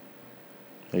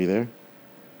 Are you there?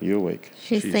 You awake?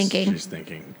 She's thinking. She's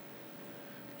thinking.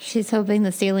 She's hoping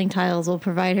the ceiling tiles will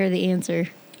provide her the answer.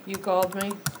 You called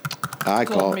me? I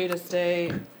Told called me to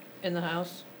stay in the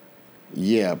house?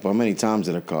 Yeah, but how many times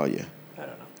did I call you? I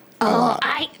don't know. Oh,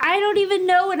 I don't even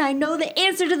know, and I know the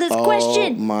answer to this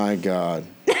question. Oh, my God.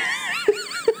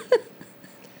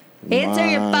 Answer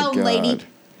your phone, lady.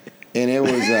 And it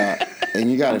was,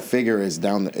 and you got to figure she's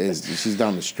down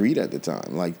the street at the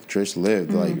time. Like, Trish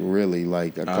lived, like, really,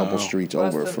 like, a couple streets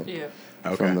over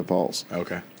from the Pulse.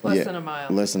 Okay. Less than a mile.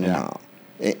 Less than a mile.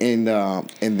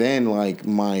 And then, like,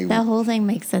 that whole thing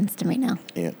makes sense to me now.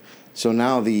 Yeah. So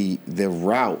now the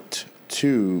route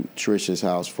to Trish's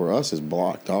house for us is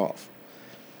blocked off.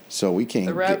 So we can't.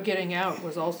 The route getting out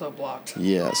was also blocked.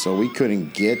 Yeah, so we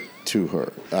couldn't get to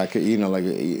her. I could,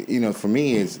 for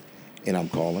me it's, and I'm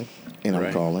calling, and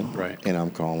I'm calling, right, and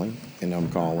I'm calling, and I'm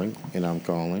calling, and I'm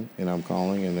calling, and I'm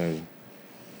calling, and there's,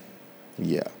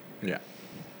 yeah.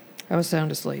 I was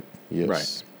sound asleep.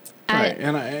 Yes. Right,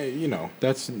 and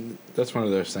that's one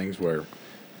of those things where,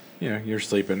 you're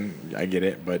sleeping. I get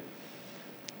it, but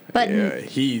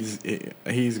he's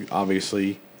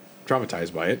obviously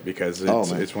traumatized by it because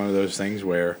it's one of those things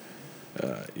where,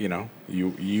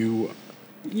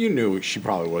 you knew she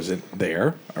probably wasn't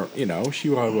there, or she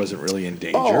probably wasn't really in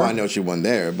danger. Oh, I know she wasn't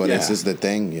there, but it's just the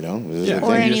thing,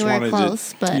 Or anywhere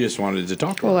close, but you just wanted to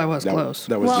talk to her. Well, I was close.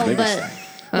 That was the biggest thing.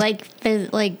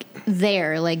 like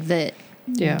there, like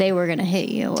they were going to hit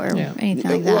you or Yeah.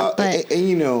 anything like that. Well, But and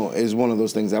you know, is one of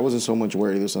those things. I wasn't so much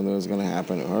worried that something was going to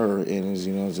happen to her, and is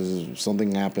you know, if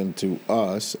something happened to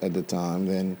us at the time,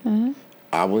 then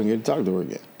I wouldn't get to talk to her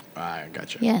again. I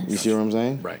gotcha. yes. You see what I'm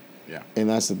saying? Right. Yeah. And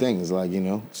that's the thing. Is like, you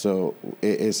know, so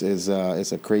it's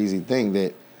a crazy thing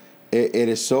that it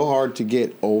is so hard to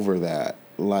get over that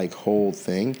like whole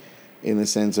thing, in the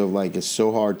sense of like it's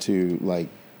so hard to like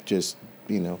just,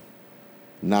 you know,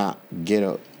 not get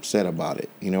upset about it.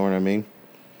 You know what I mean?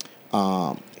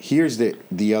 Here's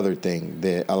the other thing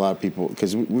that a lot of people,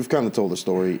 because we've kind of told a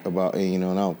story about, you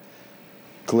know, and I'll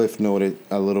cliff noted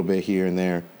a little bit here and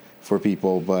there for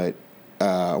people, but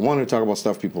I wanted to talk about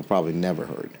stuff people probably never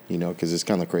heard, you know, because it's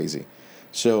kind of crazy.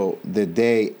 So the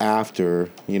day after,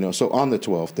 you know, so on the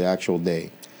 12th, the actual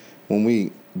day, when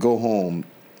we go home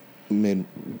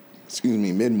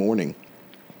mid-morning,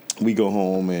 we go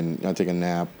home and I take a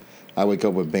nap. I wake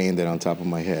up with Bandit on top of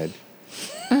my head.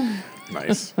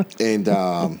 Nice. And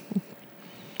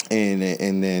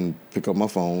then pick up my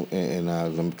phone and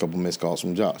a couple missed calls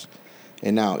from Josh.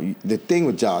 And now the thing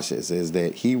with Josh is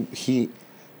that he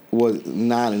was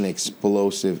not an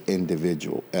explosive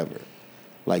individual ever.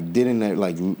 Like didn't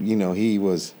like, you know, he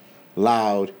was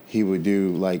loud. He would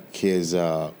do like his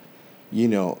you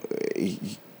know,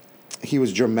 he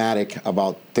was dramatic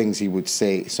about things he would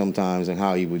say sometimes and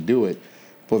how he would do it,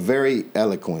 but very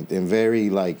eloquent and very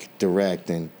like direct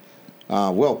and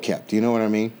well kept. You know what I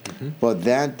mean? Mm-hmm. But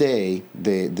that day,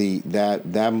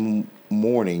 that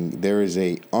morning, there is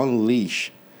a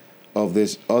unleash of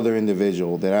this other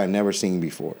individual that I had never seen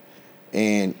before,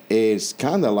 and it's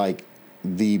kind of like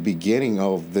the beginning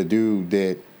of the dude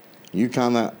that you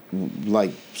kind of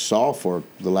like saw for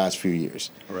the last few years.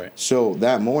 Right. So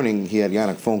that morning, he had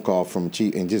gotten a phone call from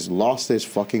Chief and just lost his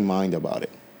fucking mind about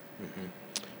it.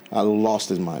 Mm-hmm. I lost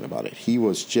his mind about it. He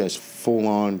was just full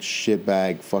on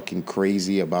shitbag, fucking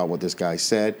crazy about what this guy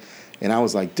said, and I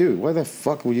was like, dude, why the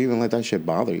fuck would you even let that shit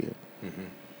bother you? Mm-hmm.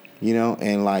 You know,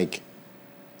 and like,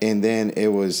 and then it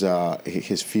was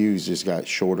his fuse just got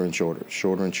shorter and shorter.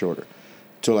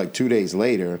 So like 2 days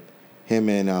later, him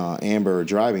and Amber are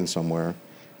driving somewhere,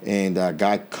 and a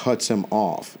guy cuts him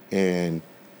off, and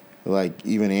like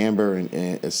even Amber and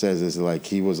it says is like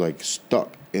he was like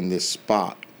stuck in this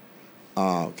spot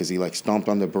because he like stomped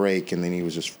on the brake, and then he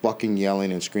was just fucking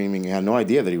yelling and screaming. He had no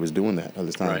idea that he was doing that at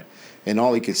this time, right. And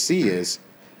all he could see is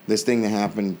this thing that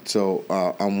happened. So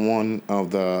on one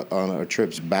of our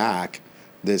trips back,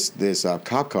 this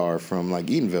cop car from like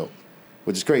Eatonville,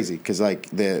 which is crazy because like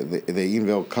the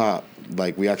Eatonville cop,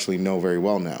 like we actually know very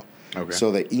well now. Okay.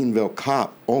 So the Eatonville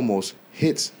cop almost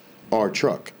hits our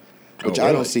truck, which Oh, I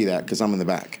really? don't see that because I'm in the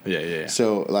back. Yeah.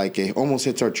 So like it almost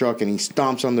hits our truck, and he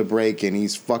stomps on the brake, and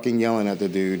he's fucking yelling at the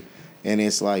dude, and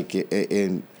it's like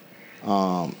in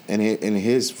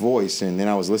his voice. And then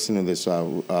I was listening to this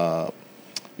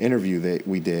interview that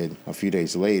we did a few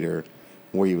days later,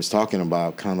 where he was talking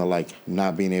about kind of like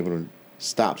not being able to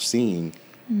stop seeing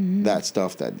that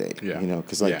stuff that day. Yeah. You know,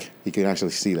 because like he could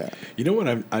actually see that. You know what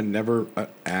I never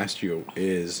asked you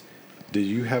is, did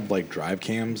you have like drive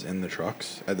cams in the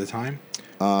trucks at the time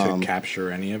to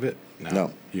capture any of it?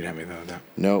 No. You didn't have anything like that?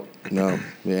 No.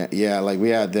 Yeah. Like we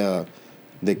had the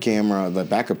camera, the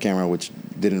backup camera, which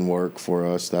didn't work for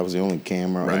us. That was the only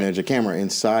camera. Right. And there's a camera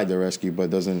inside the rescue, but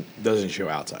doesn't show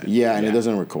outside. Yeah, and it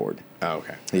doesn't record. Oh,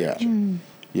 okay. Yeah.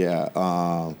 Yeah.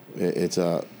 It's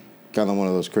a kind of one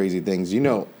of those crazy things. You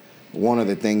know, one of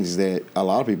the things that a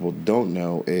lot of people don't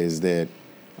know is that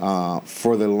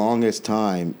for the longest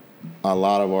time, a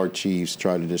lot of our chiefs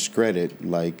try to discredit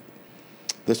like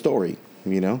the story.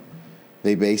 You know,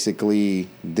 they basically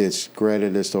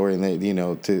discredit the story, and they, you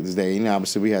know, to this day, you know,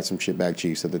 obviously we had some shitbag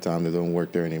chiefs at the time that don't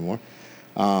work there anymore.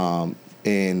 And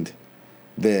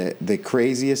the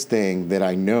craziest thing that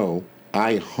I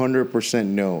 100%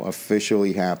 know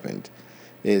officially happened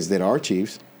is that our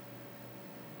chiefs,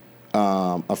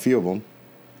 a few of them,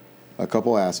 a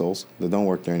couple assholes that don't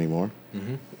work there anymore,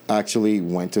 actually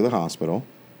went to the hospital,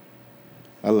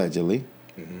 allegedly,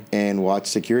 and watched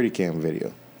security cam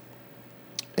video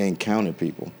and counted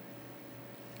people.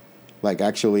 Like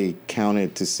actually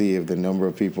counted to see if the number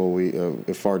of people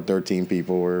if our 13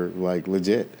 people were like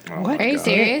legit. Oh, What? Are you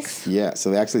serious? Yeah,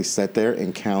 so they actually sat there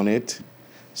and counted.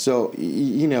 So,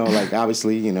 you know, like,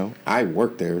 obviously, you know, I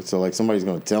worked there, so, like, somebody's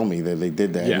going to tell me that they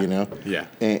did that, Yeah. you know? Yeah.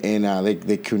 And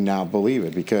they could not believe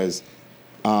it because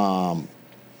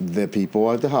the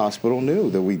people at the hospital knew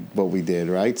that what we did,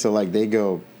 right? So, like, they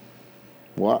go,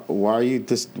 Why are you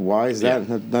just? Why is that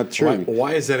not true?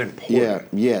 Why is that important? Yeah.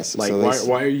 Yes. Like, so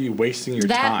why are you wasting your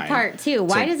That time? part too.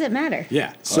 Why does it matter?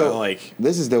 Yeah. So like,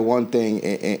 this is the one thing.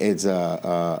 It's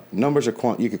numbers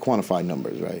are you can quantify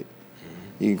numbers, right?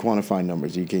 You can quantify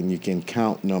numbers. You can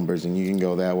count numbers, and you can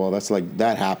go that. Well, that's like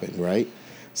that happened, right?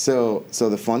 So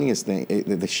the funniest thing,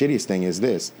 the shittiest thing is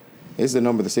this. This is the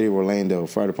number the city of Orlando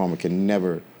Fire Department can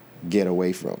never get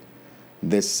away from.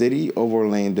 The city of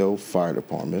Orlando Fire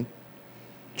Department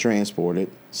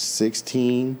transported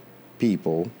 16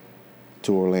 people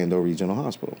to Orlando Regional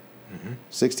Hospital.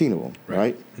 16 of them,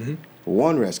 right?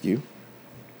 One rescue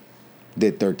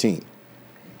did 13.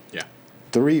 yeah,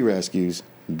 3 rescues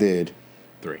did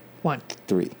 3.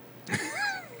 3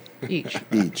 Each.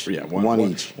 each. Yeah, one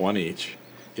each. One each.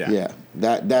 Yeah. Yeah,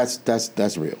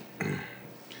 that's real.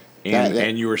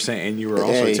 And you were saying, and you were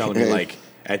also telling me, hey. like,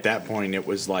 at that point it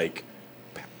was like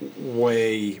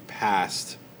way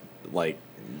past like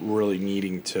really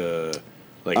needing to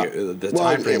like the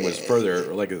time frame was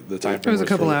further, like the time It frame was a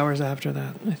couple further. hours after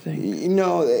that, I think. You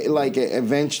know, like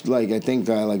eventually, like I think,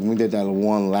 like when we did that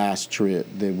one last trip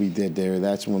that we did there.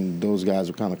 That's when those guys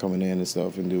were kind of coming in and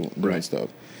stuff and doing Right. stuff.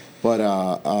 But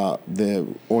the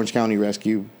Orange County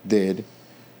Rescue did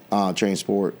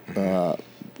transport.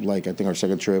 Like I think our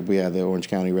second trip, we had the Orange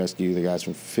County Rescue. The guys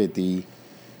from 50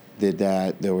 did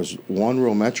that. There was one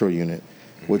Rural Metro unit,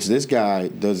 which this guy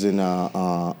doesn't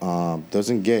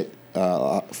get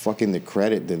fucking the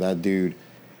credit that dude.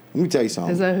 Let me tell you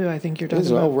something. Is that who I think you're This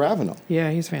talking is about? Ravenel. Yeah,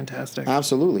 he's fantastic.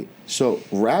 Absolutely. So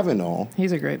Ravenel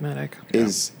He's a great medic.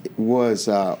 was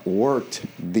worked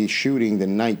the shooting the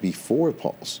night before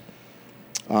Pulse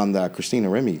on the Christina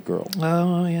Remy girl.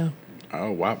 Oh, yeah.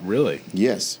 Oh wow, really?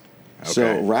 Yes. So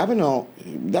Okay. Ravenel,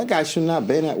 that guy should not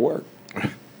been at work.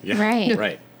 Yeah.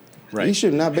 Right. Right. He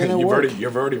should not been at work.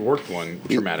 You've already worked one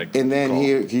traumatic. And then call.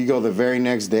 he go the very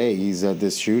next day. He's at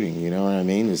this shooting. You know what I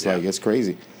mean? It's Yeah. like it's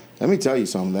crazy. Let me tell you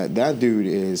something. That dude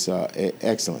is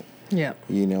excellent. Yeah.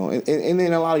 You know, and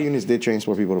then a lot of units did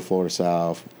transport people to Florida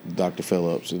South, Dr.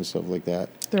 Phillips, and stuff like that.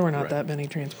 There were not Right. that many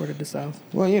transported to South.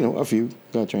 Well, you know, a few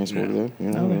got transported there.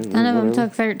 You know, Okay. None of them whatever.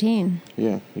 took 13.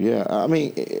 Yeah. I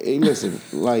mean, listen,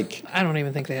 like I don't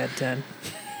even think they had 10.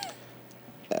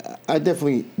 I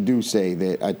definitely do say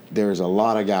that there's a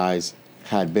lot of guys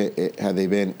had they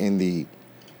been in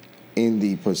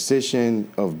the position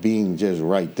of being just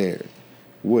right there,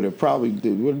 would have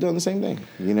done the same thing.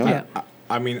 You know? Yeah.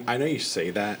 I mean, I know you say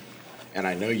that, and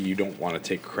I know you don't want to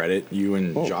take credit. You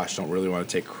and Oh. Josh don't really want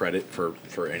to take credit for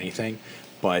anything,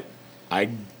 but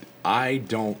I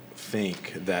don't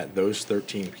think that those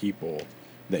 13 people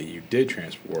that you did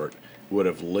transport would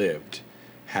have lived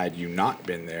had you not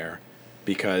been there,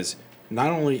 because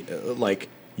not only like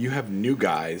you have new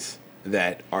guys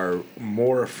that are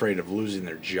more afraid of losing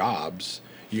their jobs.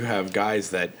 You have guys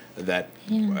that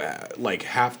like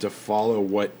have to follow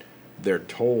what they're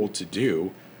told to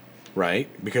do, right?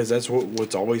 Because that's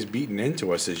what's always beaten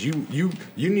into us is you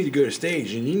need to go to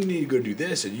stage and you need to go do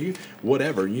this and you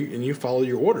whatever you follow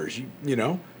your orders. You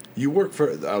know you work for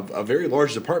a very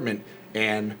large department,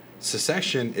 and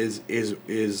secession is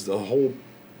the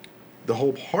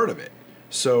whole part of it.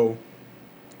 So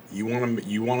you want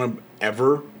to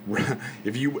ever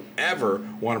if you ever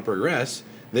want to progress,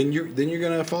 then you're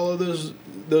gonna follow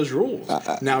those rules.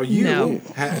 Now you No.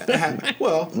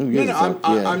 well, no,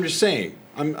 I'm just saying.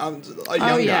 I'm a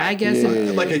young guy. I guess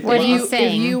Like a, What are you if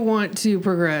saying? you want to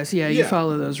progress, you Yeah.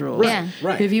 follow those rules. Right, Yeah.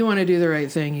 right. If you want to do the right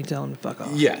thing, you tell them to fuck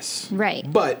off. Yes. Right.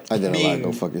 But I did a lot.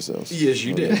 Go fuck yourselves. Yes,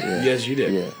 you did. Yeah. Yes, you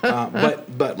did. Yeah.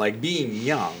 But like being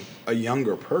young, a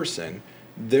younger person,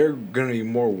 they're going to be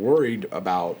more worried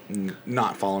about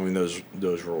not following those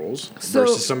rules So-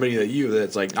 versus somebody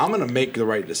that's like, I'm going to make the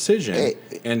right decision Hey.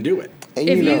 and do it.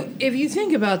 And If you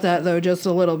think about that though, just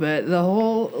a little bit, the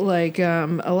whole like a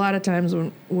lot of times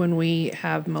when we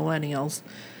have millennials,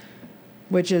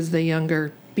 which is the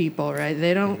younger people, right?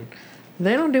 They don't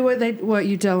do what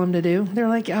you tell them to do. They're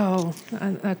like, oh,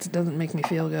 that doesn't make me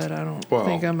feel good. I don't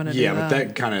think I'm gonna do that. but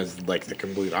that kind of is like the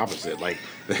complete opposite. Like,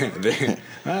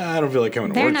 I don't feel like coming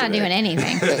to They're work not today. doing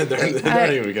anything. they're not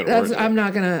even going to work today. I'm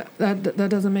not gonna. That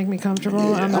doesn't make me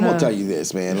comfortable. I'm gonna tell you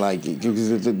this, man. Like, because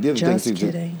the other Just thing too,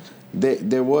 kidding.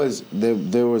 there was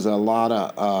a lot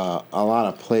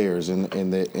of players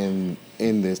in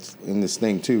this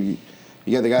thing too.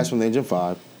 You got the guys from the Engine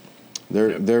 5.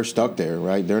 They're stuck there,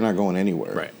 right? They're not going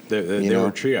anywhere. Right. They know?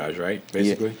 were triage, right?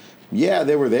 Basically. Yeah,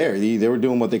 they were there. They were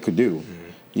doing what they could do. Mm-hmm.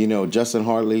 You know, Justin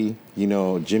Hartley, you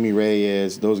know, Jimmy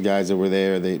Reyes, those guys that were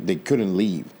there, they couldn't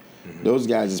leave. Mm-hmm. Those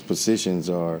guys' positions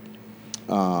are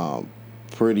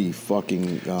pretty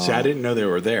fucking. See, I didn't know they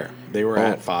were there. They were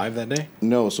at 5 that day?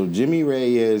 No, so Jimmy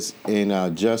Reyes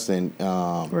and Justin.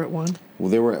 We're at 1. Well,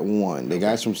 they were at 1. The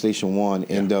guys from Station 1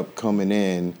 end up coming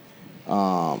in.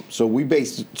 So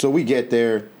we get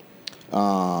there.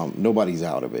 Nobody's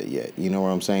out of it yet. You know what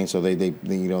I'm saying? So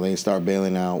they start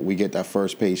bailing out. We get that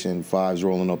first patient. 5's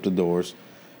rolling up the doors,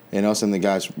 and us and the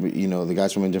guys from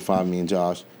Engine 5, me and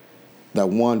Josh. That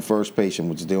one first patient,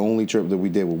 which is the only trip that we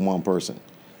did with one person,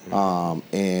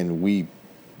 and we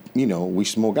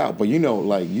smoke out. But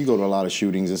like you go to a lot of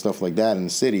shootings and stuff like that in the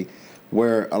city,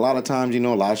 where a lot of times a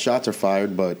lot of shots are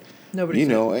fired, but Nobody's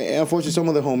unfortunately some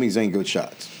of the homies ain't good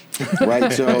shots. Right,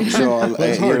 so it's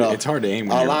hard to aim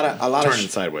when a you're lot of turning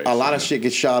sideways. A lot of shit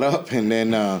gets shot up, and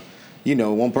then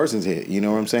one person's hit. You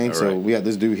know what I'm saying? All So right. we had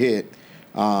this dude hit.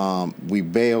 We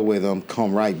bail with him,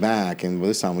 come right back, and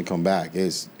this time we come back,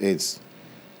 it's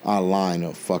a line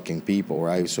of fucking people,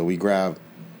 right? So we grab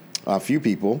a few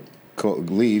people,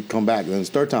 leave, come back. Then the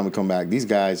third time we come back, these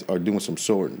guys are doing some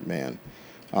sorting, man,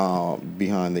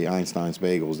 behind the Einstein's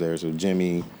Bagels there. So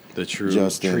Jimmy, The true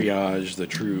Justin. triage, the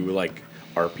true like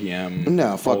RPM. No,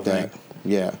 whole fuck that. thing.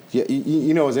 Yeah.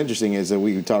 What's interesting is that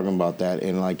we were talking about that,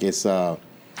 and like it's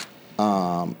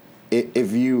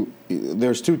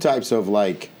there's two types of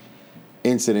like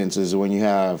incidences when you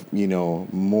have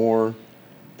more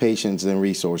patients than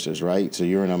resources, right? So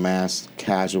you're in a mass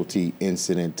casualty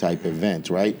incident type event,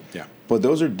 right? Yeah. But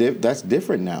those are that's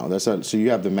different now. So you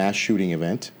have the mass shooting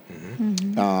event,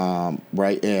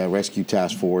 right? Yeah, rescue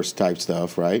task force type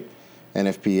stuff, right?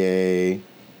 NFPA,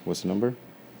 what's the number?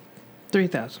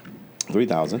 3,000.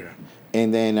 3,000. Yeah.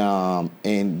 And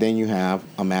then you have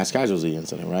a mass casualty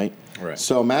incident, right? Right.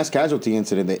 So a mass casualty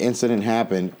incident, the incident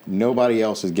happened, nobody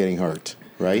else is getting hurt,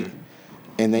 right?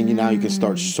 And then now you can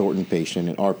start sorting patient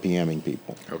and RPMing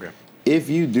people. Okay. If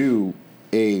you do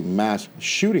a mass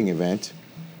shooting event,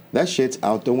 that shit's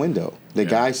out the window. The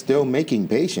guy's still making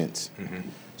patients. Mm-hmm.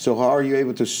 So how are you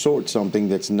able to sort something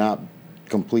that's not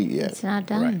complete yet? It's not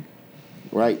done. Right.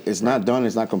 Right? It's not done.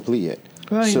 It's not complete yet.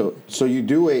 Right. So you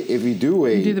do You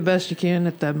do the best you can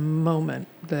at the moment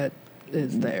that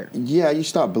is there. Yeah, you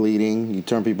stop bleeding. You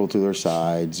turn people to their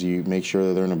sides. You make sure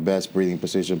that they're in the best breathing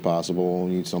position possible.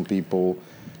 Some people,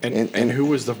 And who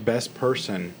was the best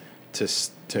person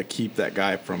to keep that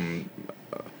guy from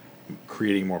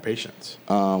creating more patients?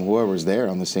 whoever's there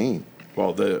on the scene.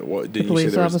 Well, didn't you say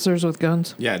Police there was? officers with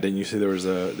guns. Yeah, didn't you say there was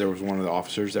one of the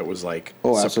officers that was like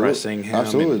Oh, suppressing him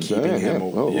absolutely. and keeping him?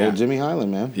 Oh, Jimmy Highland,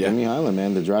 man. Yeah. Jimmy Highland,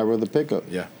 man, the driver of the pickup.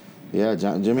 Yeah. Yeah,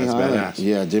 Jimmy That's Highland. badass.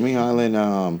 Yeah, Jimmy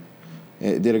Highland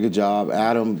did a good job.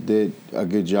 Adam did a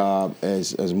good job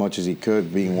as much as he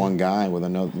could, being one guy with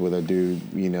a dude,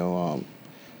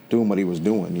 doing what he was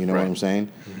doing. You know what Right. I'm saying?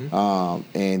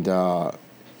 Mm-hmm.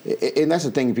 And that's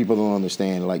the thing people don't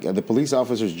understand. Like the police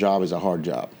officer's job is a hard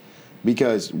job,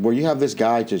 because where you have this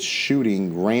guy just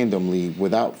shooting randomly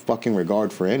without fucking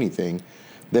regard for anything,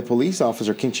 the police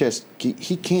officer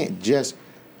can't just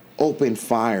open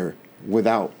fire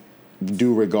without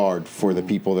due regard for the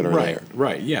people that are there.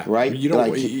 Right. Yeah. Right? You don't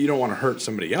Like, you don't want to hurt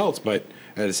somebody else, but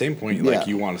at the same point, Yeah. like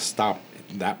you want to stop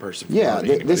that person from Yeah, hurting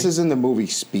this anybody. isn't the movie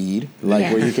Speed, like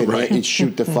Yeah. where you can Right.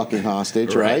 shoot the fucking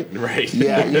hostage, right? Right.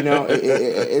 Yeah,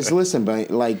 it's listen, but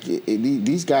like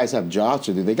these guys have jobs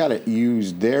to do. They got to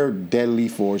use their deadly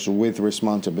force with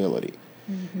responsibility.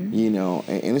 And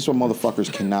this is what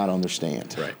motherfuckers cannot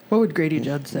understand. Right. What would Grady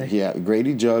Judd say? Yeah,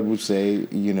 Grady Judd would say,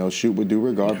 shoot with due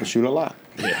regard, but shoot a lot.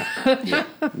 Yeah.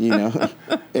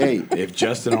 Hey, If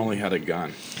Justin only had a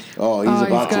gun. oh, he's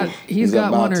about to. He's got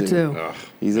about one or to. two. Ugh,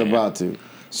 He's man. about to.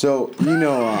 So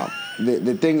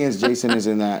the thing is, Jason, is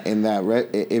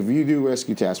if you do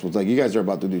rescue task force, like you guys are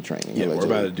about to do training. Yeah, we're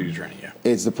allegedly. about to do training. Yeah.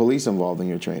 Is the police involved in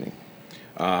your training?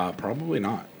 Probably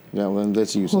not. Yeah, well, then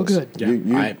that's useless. Well, good.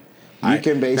 Yeah, You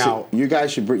can basically. now- You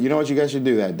guys should. You know what you guys should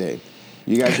do that day?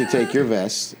 You guys should take your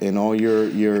vests and all your. Are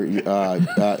you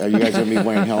guys gonna be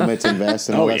wearing helmets and vests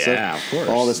and all Oh, that yeah, stuff? of course.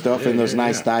 All the stuff Yeah, and those yeah,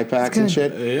 nice yeah. thigh packs and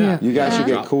shit. Yeah. You guys should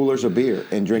Yeah. get coolers of beer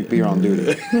and drink beer on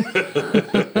duty.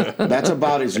 That's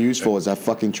about as useful as that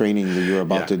fucking training that you're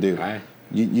about Yeah, to do. I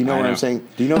You know what know. I'm saying?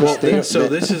 Do you know the Well, state? so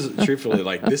this is truthfully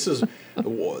like this is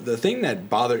the thing that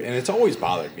bothered, and it's always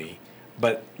bothered me.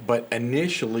 But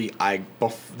initially, and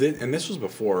this was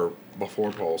before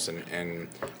Pulse and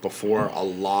before a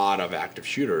lot of active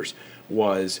shooters,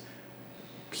 was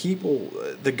people,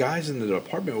 the guys in the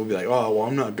department would be like, oh well,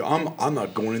 I'm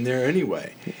not going in there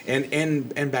anyway.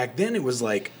 And back then it was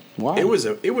like Why? it was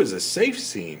a safe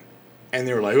scene. And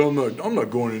they were like, "Oh, I'm not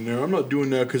going in there. I'm not doing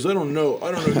that because I don't know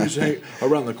who's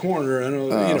around the corner. I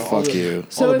don't, all fuck the, you. all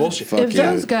So the if, bullshit." if you.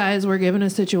 those guys were given a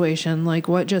situation like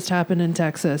what just happened in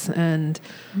Texas, and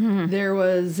there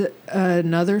was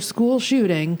another school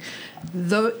shooting,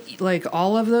 like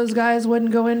all of those guys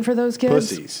wouldn't go in for those kids.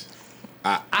 Pussies.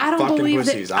 I don't Fucking believe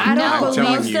that- pussies. I don't I'm No,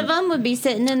 telling most you. of them would be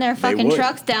sitting in their fucking would.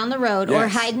 trucks down the road or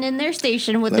Yes. hiding in their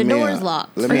station with Let the me, doors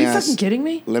locked. let Are me you ask- fucking kidding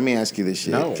me? Let me ask you this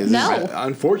shit. No, 'cause this No. is-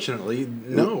 Unfortunately,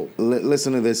 no.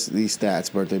 Listen to these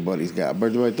stats Birthday Buddy's got.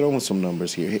 Birthday Buddy, throw in some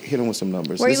numbers here. Hit him with some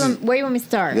numbers. Where you This is want me to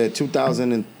start? the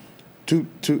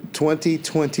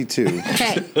 2022.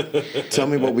 Okay, Tell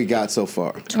me what we got so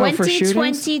far. Oh, for shootings?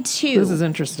 2022. This is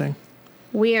interesting.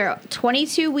 We are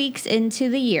 22 weeks into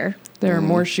the year. There are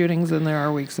more shootings than there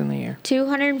are weeks in the year.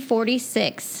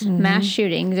 246 mass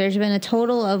shootings. There's been a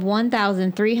total of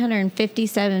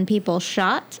 1,357 people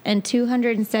shot and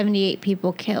 278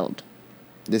 people killed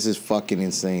This is fucking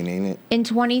insane, ain't it? in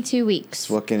 22 It's weeks.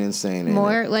 fucking insane, ain't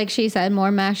More, it? like she said,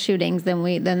 more mass shootings than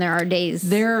there are days.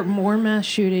 There are more mass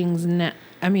shootings now.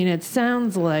 I mean, it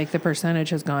sounds like the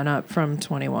percentage has gone up from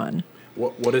 21.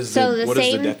 What is So the the what is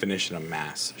the same- definition of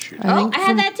mass shooting? I Oh, think I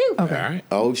had that too. All right.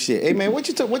 Oh shit! Hey man, what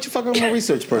you fucking my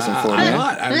research person for, I'm man?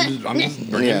 not. I'm just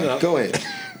bringing it Yeah, up. go ahead.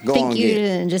 Go Thank on, you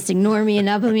get. to just ignore me and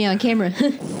not put me on camera.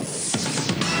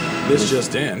 This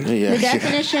just in. Yeah. The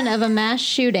definition of a mass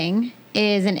shooting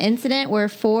is an incident where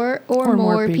 4 or Or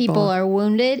more more people. people are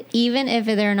wounded, even if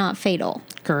they're not fatal.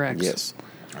 Correct. Yes.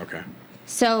 Okay.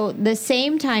 So the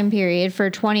same time period for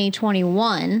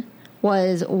 2021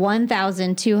 was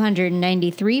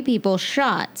 1,293 people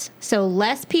shot. So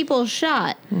less people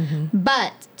shot,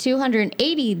 but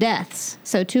 280 deaths.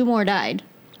 So 2 more died.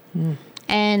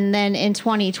 And then in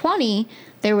 2020,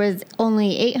 there was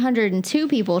only 802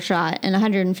 people shot and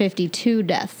 152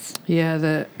 deaths.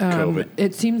 Yeah, COVID.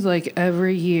 it seems like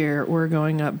every year we're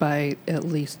going up by at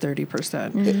least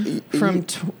 30%. From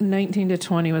 19 to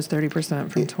 20 was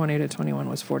 30%. From 20 to 21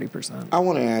 was 40%. I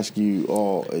want to ask you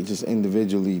all just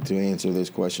individually to answer this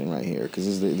question right here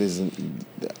because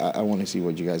I want to see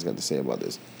what you guys got to say about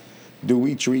this. Do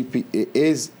we treat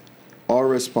is our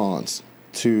response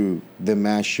to the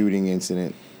mass shooting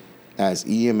incident as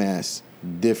EMS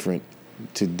different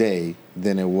today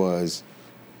than it was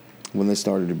when it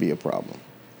started to be a problem?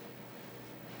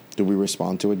 Do we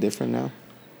respond to it different now?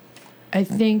 I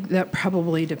think that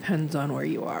probably depends on where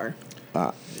you are.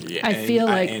 Yeah, I feel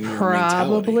like and your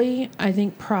mentality. I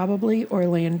think probably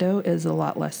Orlando is a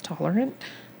lot less tolerant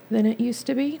than it used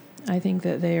to be. I think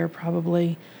that they are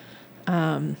probably,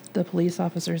 the police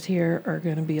officers here are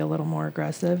going to be a little more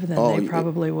aggressive than Oh, they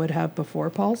probably would have before,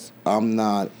 Pulse. I'm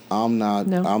not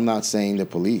No? saying the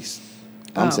police.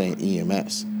 I'm saying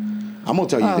EMS. I'm gonna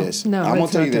tell you Oh, this. no, I'm gonna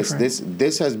it's tell not you this. different.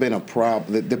 This has been a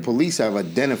problem. The police have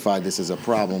identified this as a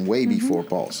problem way before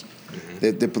Pulse.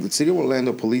 The City of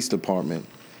Orlando Police Department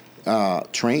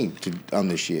trained on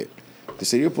this shit. The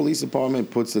City of Police Department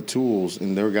puts the tools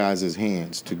in their guys'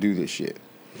 hands to do this shit.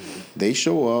 They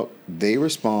show up. They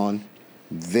respond.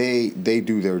 They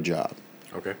do their job.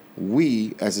 Okay.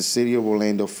 We, as the City of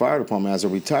Orlando Fire Department, as a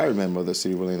retired member of the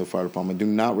City of Orlando Fire Department, do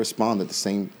not respond at the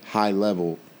same high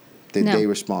level that No. they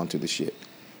respond to the shit.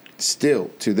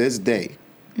 Still, to this day,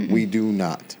 we do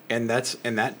not. And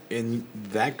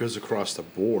that goes across the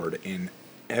board in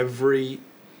every.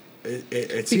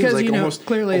 It seems Because, like you know, almost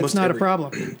clearly it's almost not a every-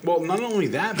 problem. Well, not only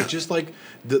that, but just like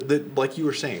the like you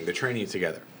were saying, the training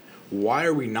together. Why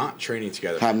are we not training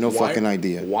together? Have no Why- fucking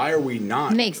idea. Why are we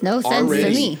not? Makes no sense to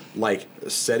already, me. Like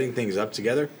setting things up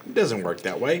together. It doesn't work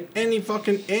that way. Any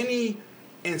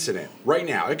incident right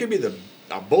now. It could be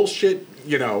a bullshit,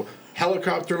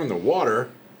 helicopter in the water,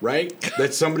 right?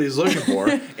 That somebody's looking for,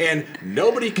 and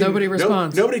nobody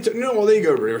responds. Well, they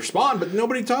go respond, but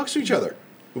nobody talks to each other.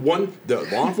 The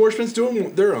law enforcement's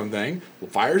doing their own thing, the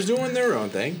fire's doing their own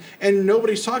thing, and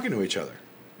nobody's talking to each other.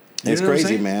 You It's know what I'm crazy,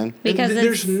 saying? man. Because And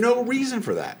there's it's- no reason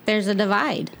for that. There's a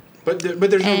divide. But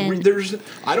there's And-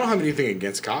 I don't have anything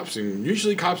against cops, and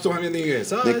usually cops don't have anything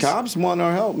against us. The cops want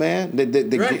our help, man.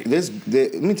 Right.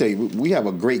 Let me tell you, we have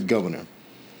a great governor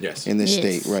Yes. in this Yes.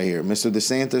 state right here, Mr.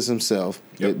 DeSantis himself,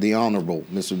 Yep. the honorable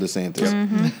Mr. DeSantis,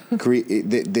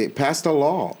 they passed a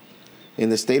law in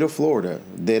the state of Florida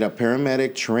that a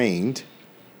paramedic trained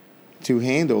to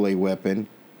handle a weapon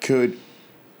could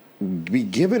be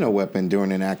given a weapon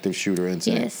during an active shooter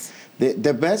incident. Yes.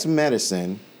 The best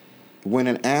medicine when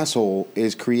an asshole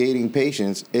is creating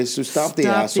patients is to stop the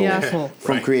Stop the asshole, asshole.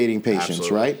 from Right. creating patients,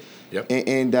 Absolutely. right? Yep.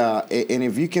 And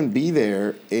if you can be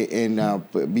there and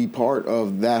be part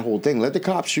of that whole thing, let the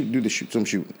cops do some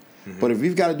shooting. Mm-hmm. But if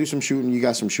you've got to do some shooting, you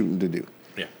got some shooting to do.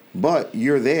 Yeah. but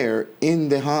you're there in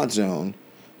the hot zone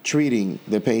treating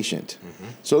the patient.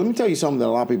 So let me tell you something that a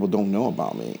lot of people don't know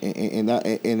about me,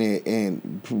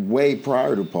 and way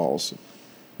prior to Pulse,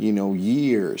 you know,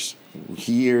 years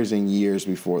and years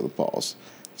before the Pulse.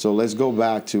 So let's go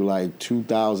back to like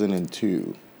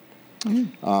 2002.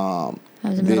 I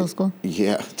was in middle school.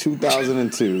 Yeah,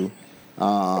 2002.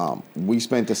 We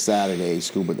spent a Saturday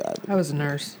scuba diving. I was a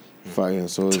nurse. Fire.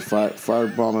 So it was fire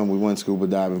department. We went scuba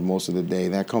diving most of the day.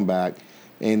 Then I come back,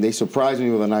 and they surprised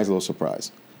me with a nice little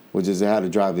surprise, which is they had to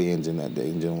drive the engine that day,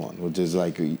 engine one, which is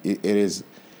like it is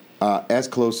as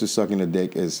close to sucking a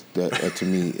dick as to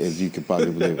me as you could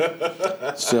possibly do.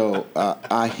 So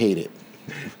I hate it.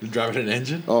 Driving an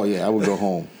engine? Oh yeah, I would go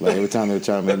home. Like every time they were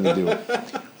trying to make me do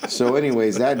it. So,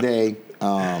 anyways, that day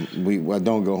I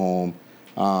don't go home.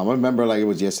 I remember like it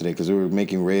was yesterday because we were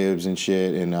making ribs and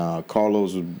shit, and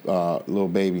Carlos was little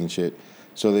baby and shit.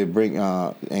 So they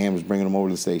Ann was bringing him over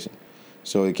to the station.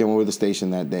 So he came over to the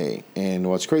station that day, and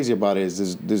what's crazy about it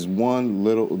is this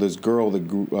girl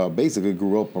that basically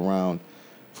grew up around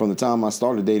from the time I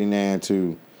started dating Ann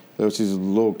to she's a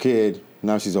little kid.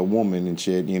 Now she's a woman and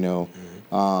shit, you know,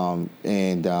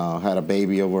 and had a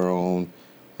baby of her own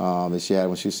that she had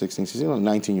when she was 16. She's a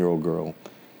 19-year-old girl.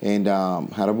 And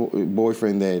had a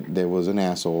boyfriend that was an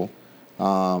asshole,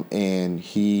 and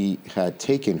he had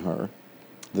taken her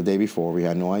the day before. We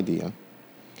had no idea,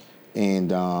 and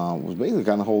was basically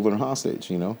kind of holding her hostage,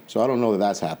 you know. So I don't know that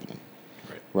that's happening,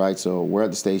 right? So we're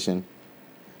at the station.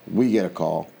 We get a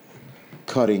call,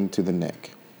 cutting to the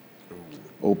neck.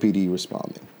 OPD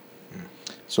responding.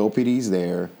 So OPD's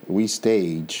there. We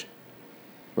stage.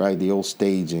 Right, the old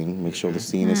staging, make sure the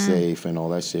scene is safe and all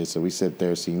that shit. So we sit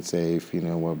there, scene safe, you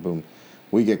know, well, boom.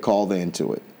 We get called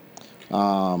into it.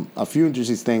 A few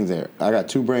interesting things there. I got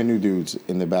two brand new dudes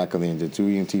in the back of the engine, two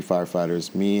EMT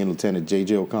firefighters. Me and Lieutenant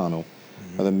J.J. O'Connell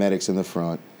are the medics in the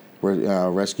front. We're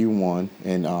Rescue 1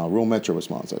 and Rural Metro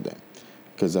response that day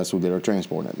because that's who did our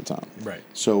transport at the time. Right.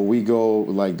 So we go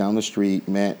like down the street,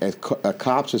 man,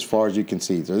 cops as far as you can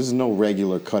see. So this is no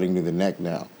regular cutting to the neck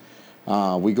now.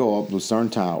 We go up Lucerne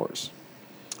Towers,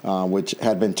 which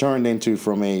had been turned into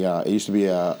from it used to be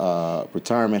a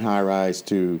retirement high-rise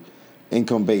to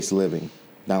income-based living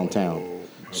downtown. Okay.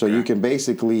 So you can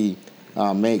basically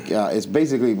it's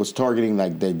basically was targeting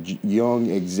like the young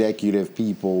executive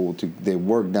people that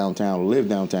work downtown, live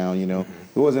downtown, you know.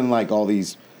 It wasn't like all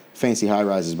these fancy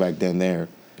high-rises back then there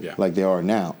like they are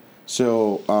now.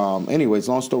 So anyways,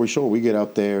 long story short, we get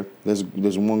out there.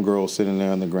 There's one girl sitting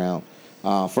there on the ground.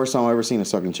 First time I ever seen a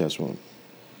sucking chest wound.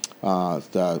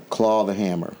 The Claw the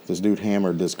Hammer. This dude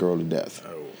hammered this girl to death.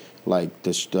 Oh. Like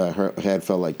her head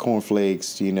felt like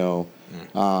cornflakes, you know.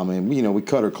 And you know we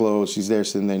cut her clothes. She's there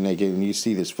sitting there naked, and you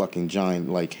see this fucking giant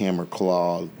like hammer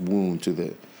claw wound to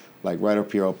the like right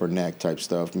up your upper neck type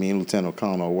stuff. Me and Lieutenant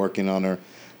O'Connell are working on her.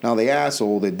 Now the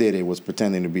asshole that did it was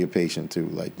pretending to be a patient too.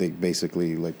 Like they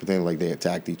basically like pretending like they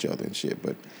attacked each other and shit.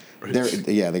 But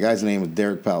the guy's name was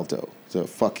Derek Palto. He's a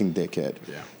fucking dickhead.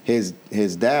 Yeah.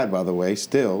 His dad, by the way,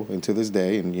 still and to this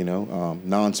day, and you know,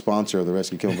 non-sponsor of the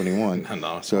Rescue Company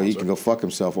 1, so he can go fuck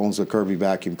himself. Owns a Kirby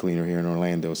vacuum cleaner here in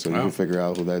Orlando, so you can figure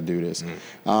out who that dude is.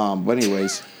 But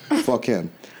anyways, fuck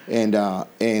him. And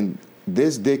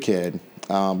this dickhead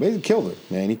basically killed her.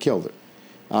 Man, he killed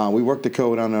her. We worked the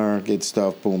code on her, get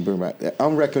stuff, boom, boom, back.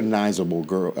 Unrecognizable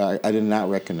girl. I did not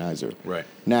recognize her. Right.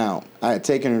 Now, I had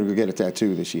taken her to get a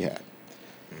tattoo that she had.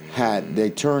 Had they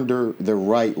turned her the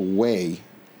right way,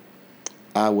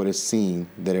 I would have seen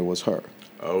that it was her.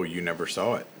 Oh, you never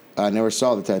saw it? I never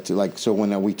saw the tattoo. Like, so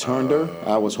when we turned her,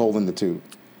 I was holding the tube.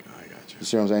 I got you. You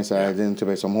see what I'm saying? So I didn't,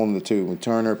 so I'm holding the tube. We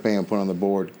turn her, bam, put her on the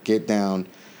board, get down,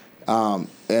 and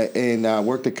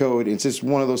work the code. It's just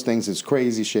one of those things. It's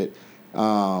crazy shit.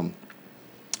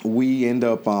 We end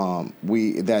up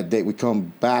that day we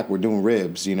come back, we're doing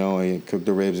ribs, you know, and cook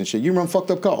the ribs and shit. You run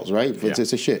fucked up calls, right? Yeah.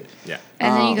 It's a shit. Yeah.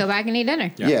 And then you go back and eat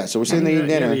dinner. Yeah, so we're sitting there eating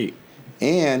dinner.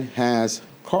 Ann has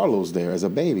Carlos there as a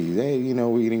baby. They, you know,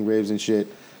 we're eating ribs and shit.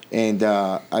 And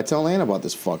I tell Ann about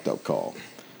this fucked up call.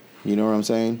 You know what I'm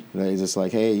saying? He's just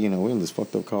like, hey, you know, we're in this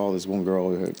fucked up call. This one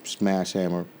girl, smash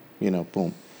hammer, you know,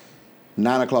 boom.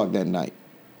 9 o'clock that night,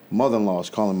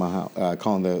 mother-in-law's calling my house,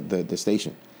 calling the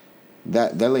station.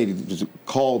 That lady just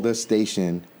called the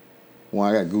station when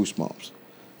I got goosebumps.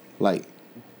 Like,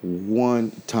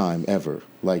 one time ever.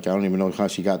 Like, I don't even know how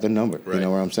she got the number. Right. You know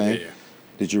what I'm saying? Yeah.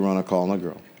 Did you run a call on a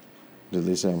girl? Did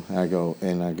they say? I go,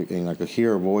 and I could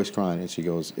hear her voice crying, and she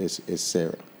goes, it's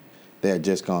Sarah. They had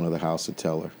just gone to the house to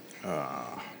tell her.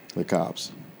 The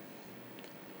cops.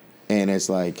 And it's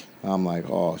like, I'm like,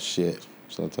 oh, shit.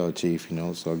 So I tell the chief, you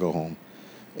know, so I go home.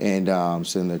 And I'm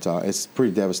sitting there talking. It's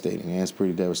pretty devastating. And it's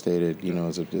pretty devastated. You know,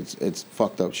 it's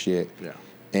fucked up shit. Yeah.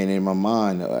 And in my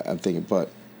mind, I'm thinking, but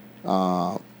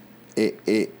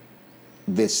the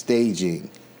staging,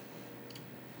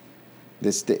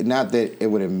 not that it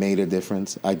would have made a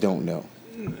difference. I don't know.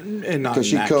 And not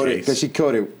Because in that case. she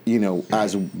coded, you know,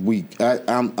 as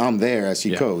I'm there as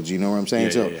she codes. You know what I'm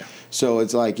saying? So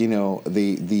it's like, you know,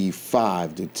 the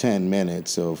 5 to 10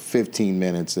 minutes or 15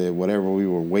 minutes, whatever we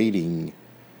were waiting.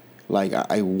 Like,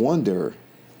 I wonder,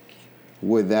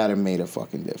 would that have made a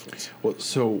fucking difference? Well,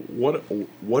 so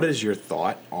what is your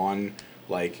thought on,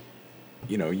 like,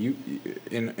 you know, you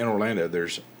in Orlando,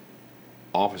 there's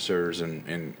officers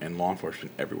and law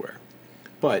enforcement everywhere.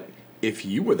 But if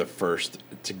you were the first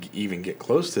to even get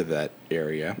close to that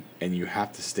area and you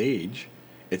have to stage,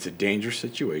 it's a dangerous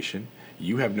situation.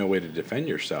 You have no way to defend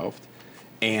yourself.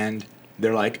 And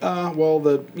they're like, well,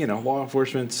 the, you know, law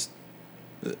enforcement's,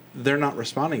 they're not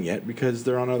responding yet because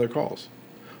they're on other calls.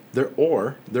 They're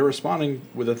responding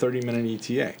with a 30-minute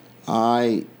ETA.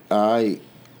 I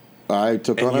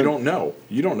took And on you don't know.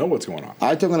 You don't know what's going on.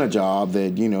 I took on a job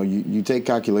that, you know, you take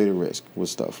calculated risk with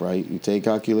stuff, right? You take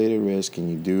calculated risk and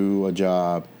you do a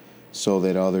job so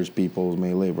that others people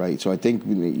may live, right? So I think,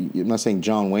 I'm not saying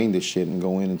John Wayne this shit and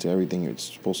go into everything you're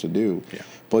supposed to do,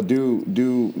 but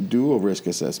do a risk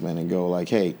assessment and go like,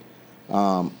 hey,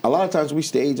 a lot of times we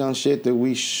stage on shit that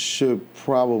we should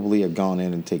probably have gone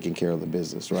in and taken care of the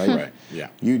business, right? Right, yeah.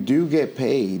 You do get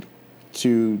paid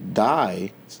to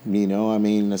die, you know, I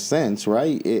mean, in a sense,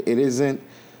 right? It isn't,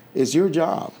 it's your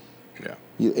job. Yeah.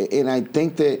 And I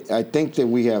think that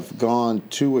we have gone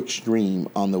too extreme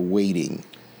on the waiting.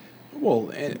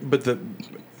 Well, but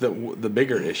the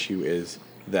bigger issue is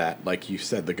that, like you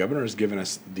said, the governor has given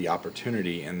us the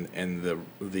opportunity and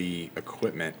the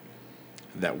equipment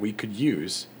that we could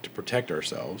use to protect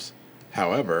ourselves.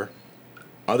 However,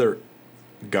 other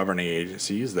governing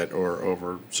agencies that are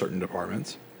over certain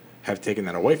departments have taken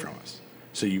that away from us.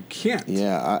 So you can't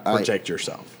protect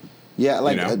yourself. Yeah,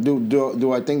 like, you know?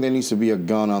 do I think there needs to be a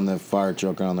gun on the fire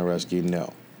truck or on the rescue?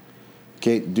 No.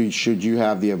 Okay, should you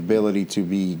have the ability to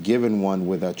be given one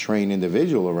with a trained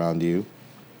individual around you?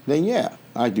 Then yeah,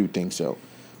 I do think so.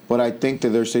 But I think that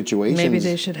there's situations. Maybe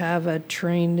they should have a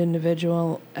trained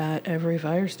individual at every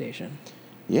fire station.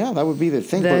 Yeah, that would be the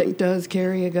thing. That does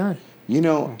carry a gun. You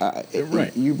know,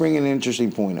 right. You bring an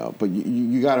interesting point up, but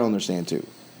you got to understand too.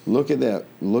 Look at that.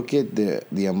 Look at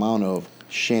the amount of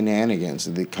shenanigans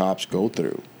that the cops go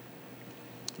through.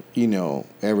 You know,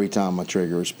 every time a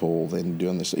trigger is pulled and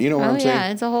doing this. You know what I'm saying?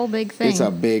 Yeah, it's a whole big thing. It's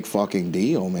a big fucking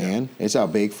deal, man. Yeah. It's a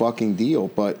big fucking deal.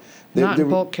 But not in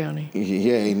Polk County.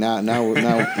 Yeah, now with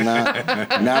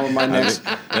my next.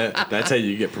 That's how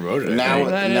you get promoted.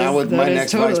 Now with my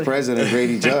next vice president,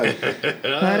 Grady Judd.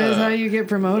 That is how you get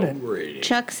promoted.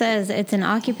 Chuck says it's an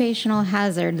occupational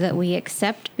hazard that we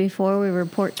accept before we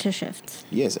report to shifts.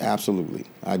 Yes, absolutely.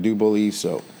 I do believe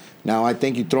so. Now I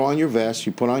think you throw on your vest,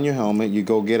 you put on your helmet, you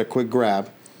go get a quick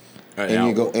grab, and now,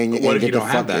 you go. And what if get you don't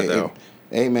have that though?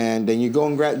 Hey man, then you go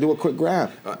and do a quick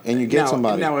grab, and you get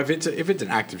somebody. Now, if it's an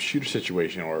active shooter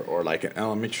situation or like an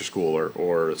elementary school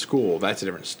or a school, that's a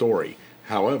different story.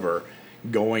 However,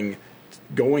 going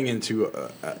into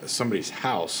somebody's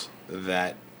house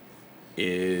that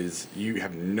is, you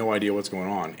have no idea what's going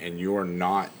on and you're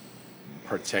not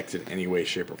protected in any way,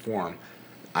 shape, or form,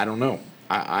 I don't know.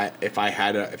 If I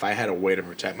had a way to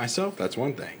protect myself, that's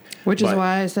one thing. Which is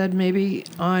why I said maybe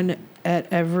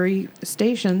at every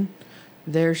station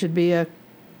there should be a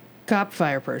cop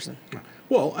fire person.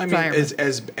 Well, I mean,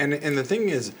 and the thing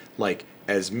is, like,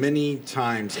 as many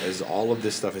times as all of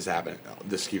this stuff has happened,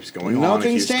 this keeps going on.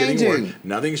 Nothing's changing. Worse.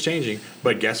 Nothing's changing.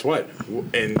 But guess what?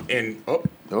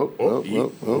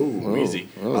 Easy.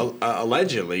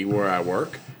 Allegedly, where I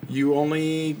work,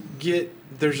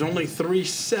 there's only 3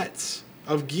 sets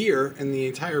of gear in the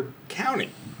entire county.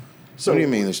 So what do you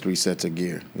mean? There's 3 sets of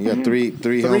gear? You got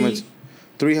three helmets.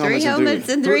 3 helmets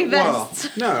and 3 vests.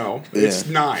 Well, no, it's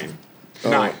 9.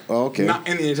 9. Oh, okay. Not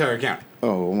in the entire county.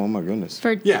 Oh my goodness.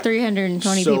 For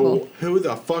 320 people. So who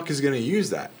the fuck is going to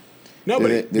use that?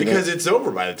 Nobody, because it's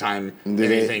over by the time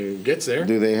anything gets there.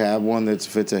 Do they have one that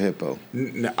fits a hippo?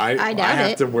 I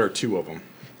have to wear 2 of them.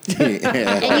 And you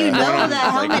know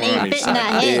that helmet ain't fitting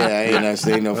that head.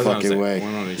 Ain't no fucking way.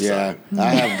 Yeah, I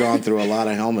have gone through a lot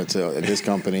of helmets at this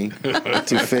company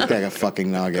to fit like a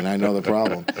fucking noggin. I know the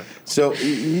problem. So,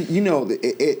 you know,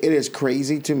 it is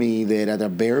crazy to me that at a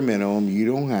bare minimum, you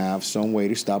don't have some way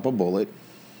to stop a bullet.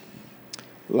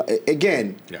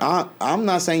 Again, I'm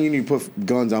not saying you need to put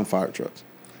guns on fire trucks.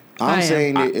 I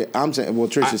am. Well,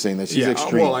 Trish is saying that she's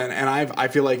extreme. Well, and I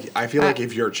feel like if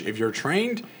you're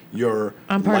trained, you're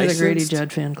I'm part licensed, of the Grady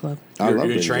Judd fan club. I love You're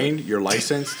Grady trained, you're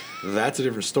licensed. That's a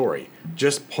different story.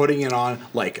 Just putting it on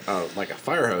like a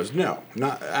fire hose, no,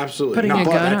 not absolutely. Putting not. a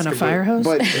gun That's on a fire hose?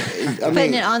 But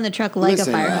Putting it on the truck like a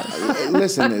fire hose.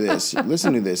 Listen to this.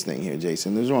 Listen to this thing here,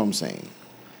 Jason. This is what I'm saying.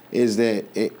 Is that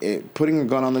putting a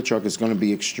gun on the truck is going to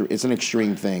be extreme? It's an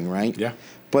extreme thing, right? Yeah.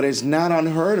 But it's not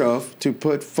unheard of to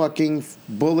put fucking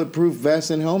bulletproof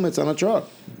vests and helmets on a truck,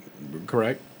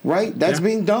 Correct. right? That's Yeah.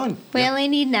 being done. We only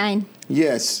need 9.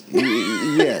 Yes,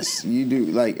 yes, you do.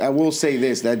 Like, I will say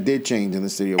this: that did change in the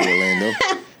city of Orlando,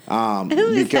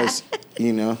 because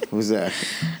who's that?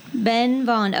 Ben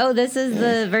Vaughn. Oh, this is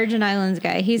the Virgin Islands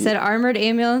guy. He said armored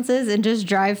ambulances and just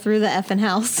drive through the effing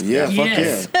house. Yeah, fuck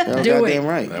Yes. yeah, Do goddamn it.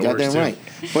 right, That goddamn works, too. right.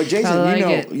 But Jason, I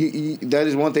like that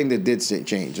is one thing that did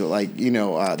change. Like The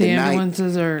night.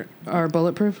 ambulances are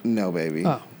bulletproof? No, baby.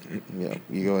 Oh. Yeah,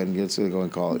 you go ahead and go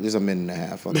and call it. Just a minute and a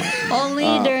half on that. Only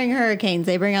during hurricanes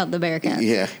they bring out the Bearcats.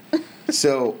 Yeah.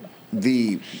 So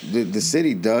the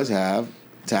city does have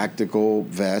tactical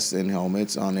vests and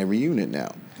helmets on every unit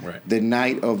now. Right. The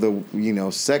night of the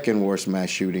second worst mass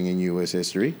shooting in U.S.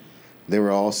 history, they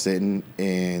were all sitting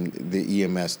in the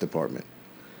EMS department.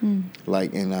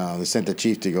 Like, and they sent the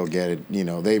chief to go get it.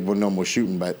 They were no more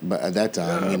shooting, but at that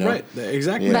time, Right.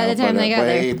 Exactly. You By know, the time they got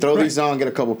there. hey, throw Right. these on, get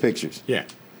a couple pictures. Yeah.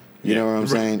 You know what I'm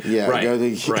saying? Yeah. Right.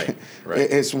 Right.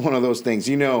 It's one of those things.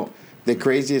 The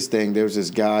craziest thing, there was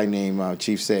this guy named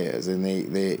Chief Sayers, and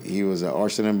he was an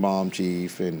arson and bomb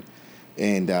chief, and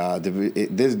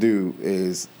this dude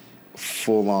is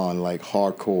full on like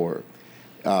hardcore,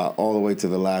 all the way to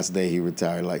the last day he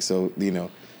retired. Like, so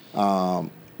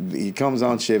he comes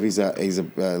on shift. He's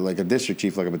like a district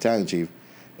chief, like a battalion chief.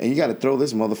 And you got to throw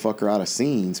this motherfucker out of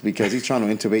scenes because he's trying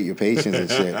to intubate your patients and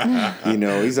shit.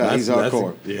 He's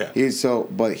hardcore. Yeah.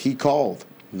 But he called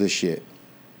the shit.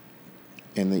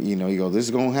 And he goes, this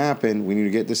is going to happen. We need to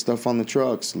get this stuff on the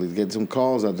trucks. Let's get some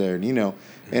calls out there.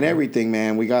 And everything,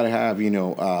 man. We got to have,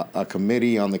 a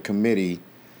committee on the committee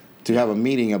to have a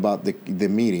meeting about the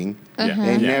meeting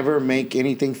and never make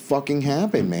anything fucking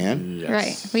happen, man. Yes.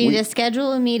 Right. We need to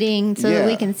schedule a meeting so that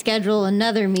we can schedule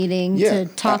another meeting to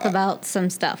talk about some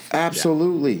stuff.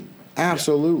 Absolutely.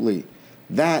 Absolutely.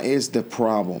 That is the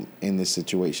problem in this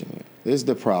situation here. This is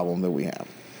the problem that we have.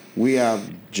 We have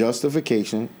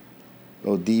justification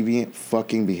of deviant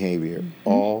fucking behavior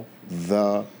all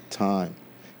the time.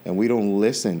 And we don't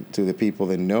listen to the people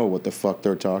that know what the fuck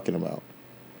they're talking about.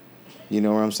 You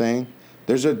know what I'm saying?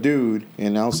 There's a dude,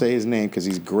 and I'll say his name because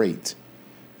he's great.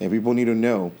 And people need to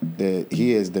know that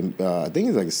he is I think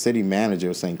he's like a city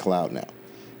manager of St. Cloud now.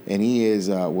 And he was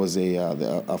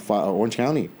a Orange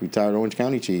County, retired Orange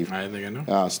County chief. I think I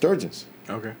know. Sturgeon's.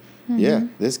 Okay. Yeah,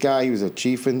 this guy, he was a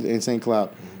chief in St.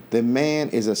 Cloud. The man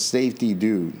is a safety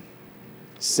dude.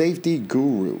 Safety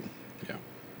guru. Yeah.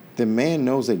 The man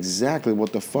knows exactly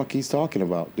what the fuck he's talking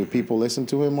about. Do people listen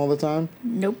to him all the time?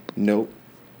 Nope. Nope.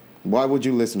 Why would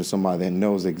you listen to somebody that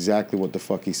knows exactly what the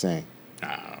fuck he's saying?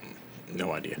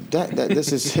 No idea.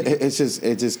 This is it's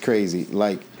just crazy.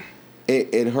 Like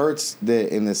it hurts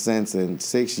that in the sense that in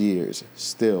 6 years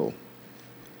still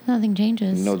Nothing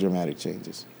changes. no dramatic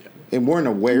changes. And we're in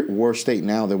a worse state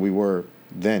now than we were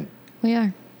then. We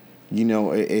are.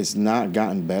 It's not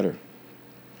gotten better.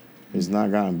 It's not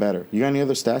gotten better. You got any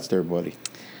other stats there, buddy?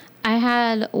 I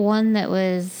had one that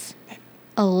was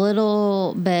a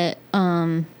little bit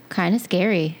kind of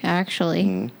scary,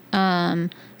 actually.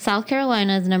 South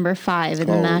Carolina is number 5 in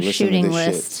the mass listen to shooting this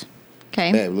list.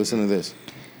 Okay. Hey, listen to this.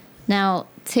 Now,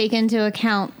 take into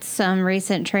account some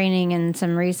recent training and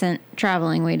some recent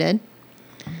traveling we did.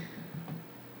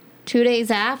 2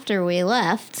 days after we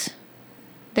left,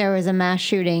 there was a mass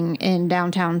shooting in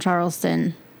downtown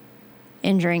Charleston,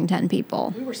 injuring 10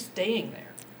 people. We were staying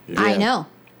there. I Yeah. know.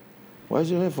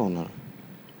 Why's your headphone on?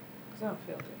 I don't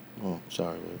feel good. Oh,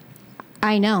 sorry. Babe.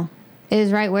 I know. It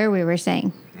was right where we were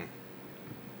staying.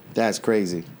 That's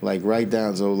crazy. Like right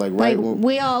down. So like Like right.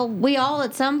 we all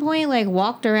at some point like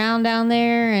walked around down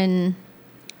there and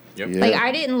Yep. Yeah. like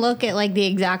I didn't look at like the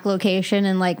exact location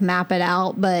and like map it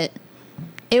out, but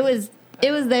it was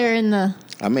there in the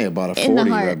I may have bought a in the 40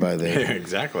 heart. right by there.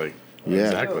 Exactly. Yeah.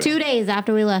 Exactly. 2 days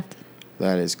after we left.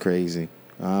 That is crazy.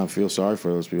 I feel sorry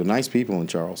for those people. Nice people in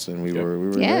Charleston. We Yep.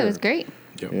 were Yeah, there. it was great.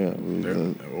 Yep. Yeah,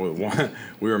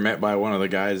 We were met by one of the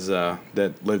guys that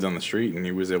lived on the street, and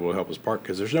he was able to help us park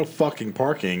because there's no fucking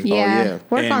parking. Yeah, yeah.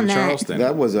 work in on that. Charleston.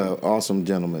 That was an awesome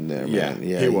gentleman there, Yeah, man.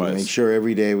 Yeah, he was. Make sure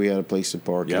every day we had a place to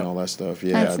park Yep. and all that stuff.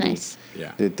 Yeah, That's I do. nice.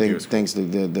 Yeah. Thanks he was cool.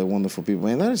 to the wonderful people.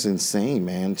 Man, that is insane,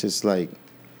 man. Just like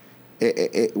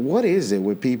what is it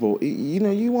with people? You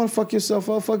know, you want to fuck yourself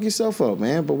up,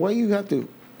 man. But why you have to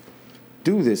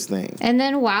do this thing? And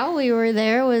then while we were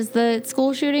there was the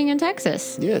school shooting in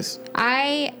Texas. Yes.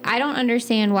 I don't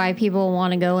understand why people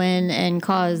want to go in and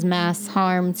cause mass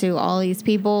harm to all these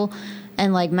people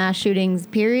and like mass shootings,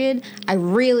 period. I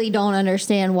really don't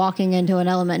understand walking into an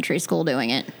elementary school doing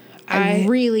it. I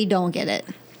really don't get it.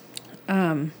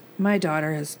 My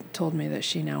daughter has told me that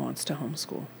she now wants to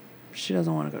homeschool. She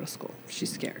doesn't want to go to school.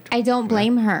 She's scared. I don't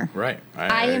blame her. Right.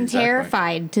 I am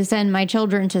terrified to send my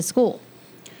children to school.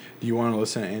 Do you want to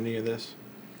listen to any of this?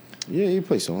 Yeah, you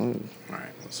play song. All right,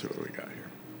 let's see what we got here.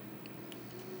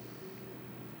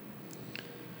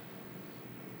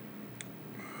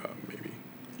 Maybe.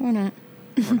 Or not.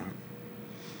 Or not.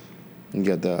 You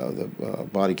got the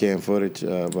body cam footage,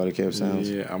 body cam sounds.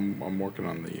 Yeah, I'm working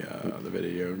on the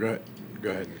video. Go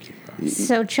ahead and keep that.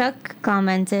 So Chuck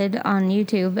commented on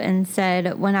YouTube and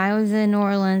said, when I was in New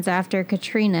Orleans after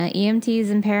Katrina,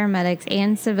 EMTs and paramedics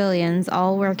and civilians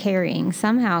all were carrying.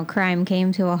 Somehow crime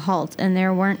came to a halt and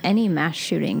there weren't any mass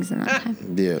shootings in that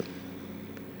time. Yeah.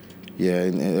 Yeah,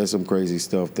 and there's some crazy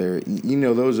stuff there. You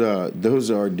know, those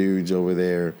are dudes over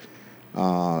there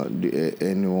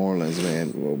in New Orleans,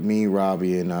 man. Well, me,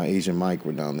 Robbie, and Asian Mike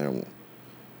were down there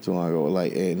so long ago.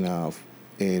 Like,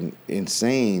 and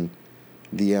insane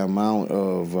the amount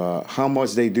of how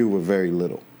much they do with very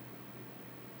little.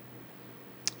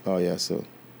 Oh yeah, so.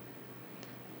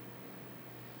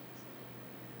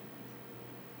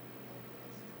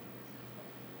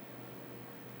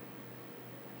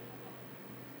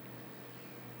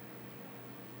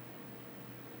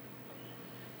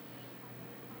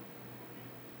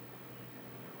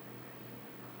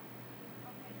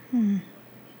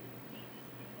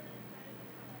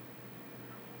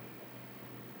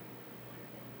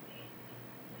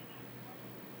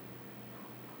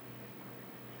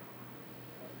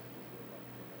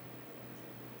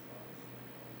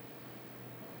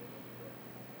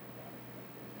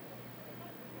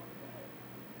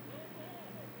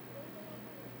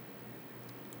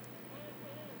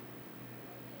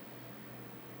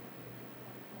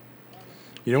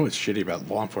 You know what's shitty about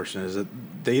law enforcement is that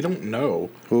they don't know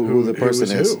who the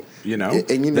person is. Who, you know,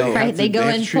 and you know, Right, they go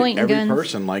have and to treat point every guns.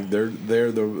 person like they're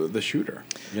the shooter.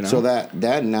 You know, So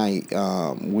that night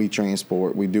we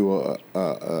do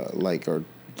like our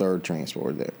third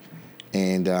transport there,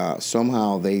 and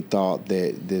somehow they thought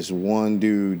that this one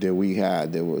dude that we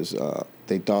had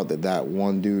they thought that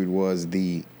one dude was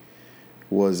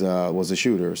a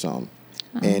shooter or something.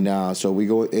 And so we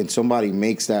go, and somebody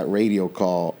makes that radio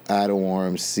call at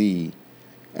ORMC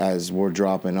as we're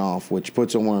dropping off, which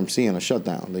puts ORMC in a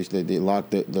shutdown. They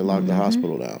locked the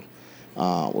hospital down.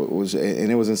 It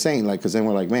was insane. Like, because then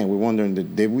we're like, man, we're wondering,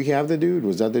 did we have the dude?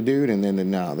 Was that the dude? And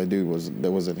then no, the dude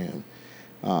wasn't him.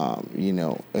 You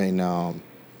know, and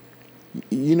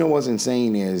you know what's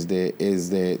insane is that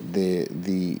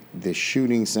the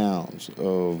shooting sounds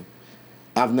of,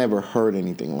 I've never heard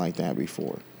anything like that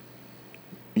before.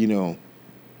 You know.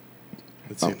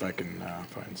 let's see if I can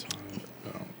find some of it.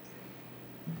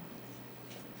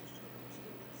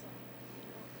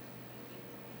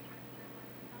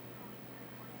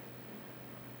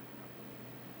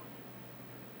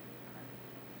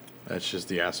 That's just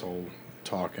the asshole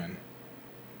talking.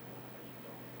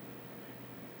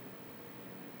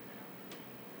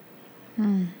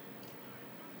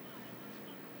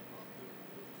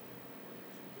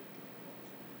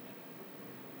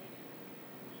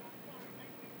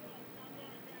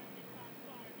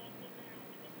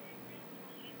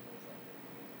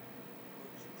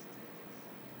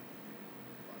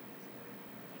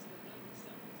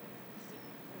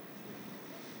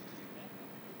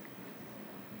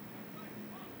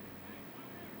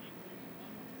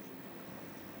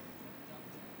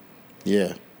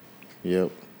 Yeah.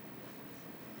 Yep.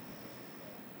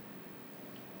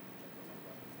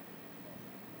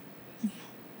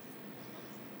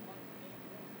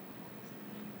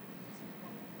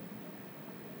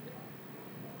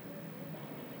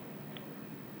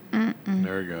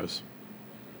 There he goes.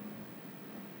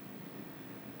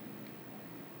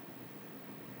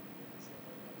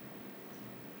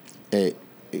 Hey,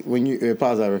 when you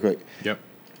pause that real quick. Yep.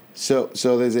 So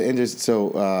there's an interest.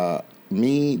 So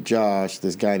me, Josh,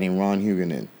 this guy named Ron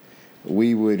Huguenin,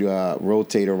 we would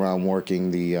rotate around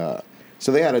working the.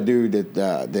 So they had a dude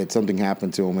that something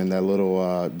happened to him in that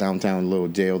little downtown little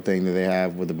jail thing that they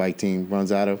have where the bike team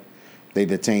runs out of. They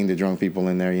detain the drunk people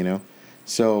in there, you know.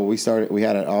 So we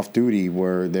had an off duty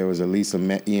where there was at least an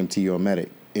EMT or medic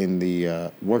in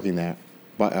the working that,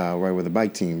 right where the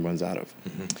bike team runs out of.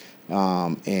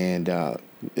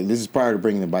 This is prior to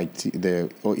bringing the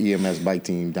EMS bike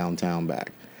team downtown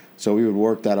back. So we would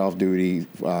work that off duty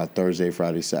Thursday,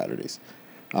 Friday, Saturdays.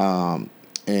 And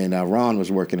Ron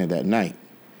was working it that night.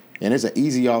 And it's an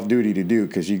easy off duty to do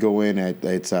because you go in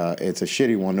it's a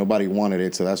shitty one. Nobody wanted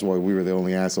it, so that's why we were the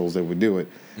only assholes that would do it.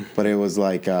 But it was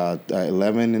like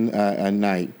 11 at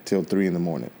night till 3 in the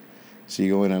morning. So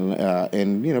you go in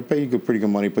and you know, pay you pretty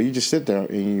good money, but you just sit there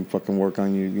and you fucking work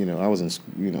on I was in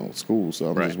school,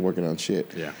 so I'm just working on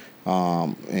shit. Yeah.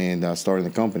 And starting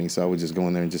the company, so I would just go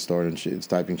in there and just start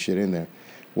typing shit in there.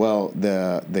 Well,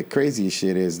 the craziest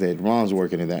shit is that Ron's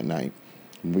working it that night.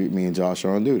 Me and Josh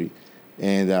are on duty,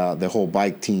 and the whole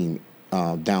bike team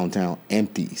downtown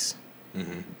empties.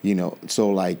 Mm-hmm. So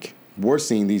like we're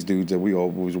seeing these dudes that we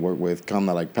always work with come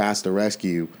to like pass the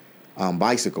rescue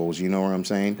bicycles. You know what I'm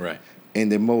saying? Right. And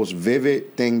the most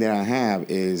vivid thing that I have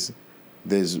is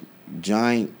this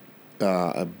giant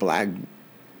black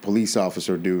police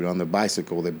officer dude on the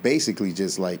bicycle that basically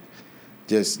just like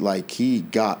he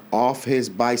got off his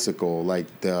bicycle, like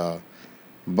the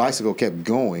bicycle kept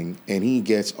going and he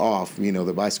gets off,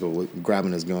 the bicycle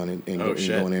grabbing his gun and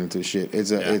going into shit.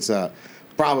 It's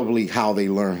probably how they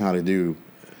learn how to do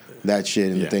that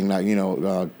shit and the thing. Like,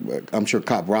 I'm sure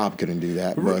Cop Rob couldn't do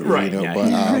that, but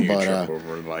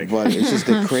but it's just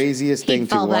the craziest thing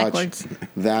to watch backwards.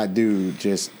 That dude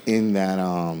just in that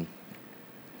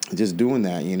just doing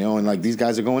that, and like these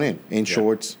guys are going in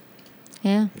shorts.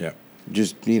 Yeah. Yeah.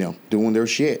 Just, doing their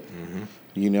shit. Mm-hmm.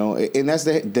 And that's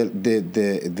the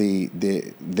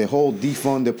whole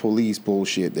defund the police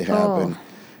bullshit that happened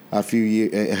a few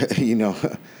years, in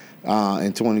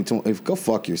 2020. Go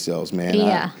fuck yourselves, man.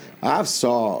 Yeah. I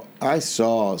saw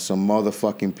some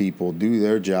motherfucking people do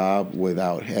their job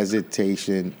without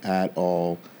hesitation at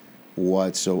all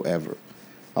whatsoever.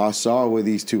 I saw it with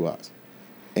these two eyes.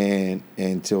 And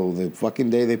until the fucking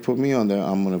day they put me on there,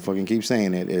 I'm going to fucking keep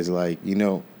saying it, is like,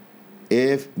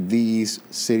 if these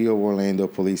City of Orlando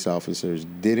police officers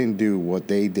didn't do what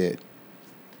they did,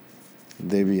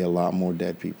 there'd be a lot more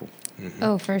dead people. Mm-hmm.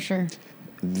 Oh, for sure.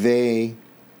 They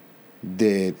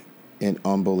did an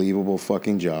unbelievable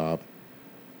fucking job,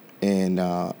 and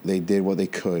they did what they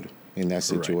could in that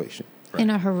situation. Right. In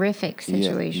a horrific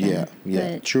situation.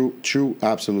 Yeah. True,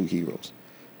 absolute heroes.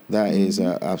 That is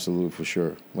absolute for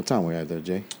sure. What time we at there,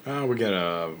 Jay? We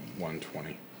got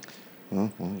 1:20.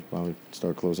 Well, we'll probably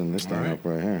start closing this thing up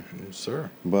right here. Yes, sir.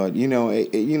 But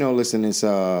listen, it's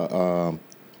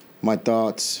my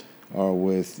thoughts are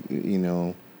with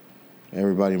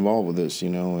everybody involved with this,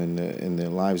 and the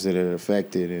lives that are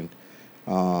affected,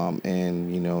 and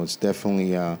it's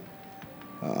definitely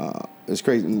it's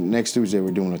crazy. Next Tuesday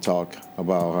we're doing a talk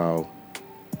about how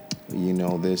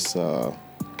this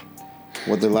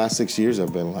what the last 6 years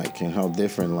have been like and how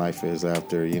different life is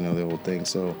after the whole thing.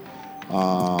 So.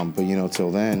 But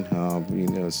till then,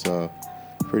 it's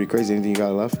pretty crazy. Anything you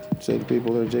got left? Say to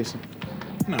people there, Jason?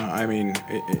 No, I mean,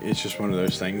 it's just one of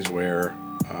those things where,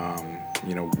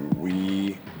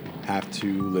 we have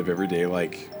to live every day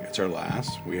like it's our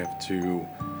last. We have to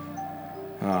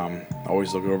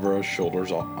always look over our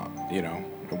shoulders,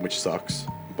 which sucks,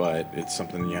 but it's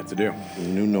something you have to do. The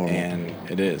new normal. And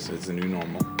it is. It's a new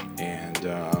normal. And,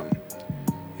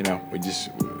 we just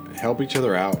help each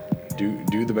other out.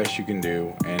 Do the best you can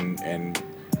do, and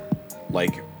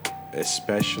like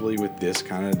especially with this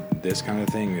kind of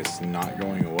thing that's not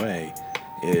going away,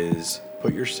 is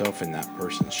put yourself in that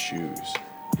person's shoes.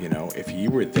 If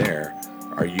you were there,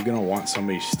 are you gonna want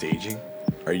somebody staging?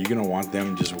 Are you gonna want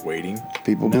them just waiting?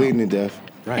 People bleeding to death.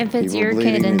 Right. If it's your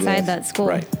kid inside that school.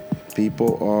 Right.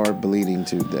 People are bleeding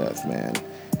to death, man.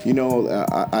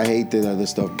 I hate that this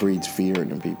stuff breeds fear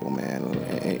into people, man.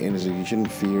 And it's like, you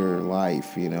shouldn't fear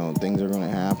life. Things are going to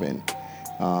happen.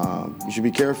 You should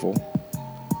be careful,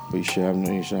 but you should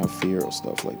have fear of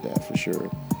stuff like that for sure.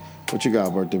 What you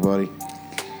got, birthday buddy?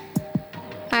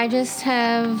 I just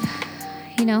have,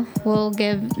 we'll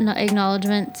give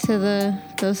acknowledgement to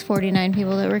those 49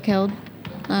 people that were killed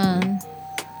on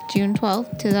June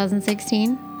 12th,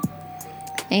 2016.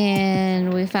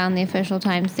 And we found the official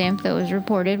timestamp that was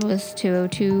reported was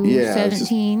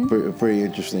 2:02:17. Yeah, a pretty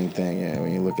interesting thing. Yeah,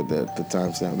 when you look at the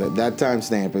timestamp, that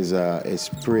timestamp is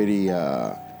pretty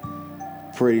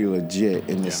legit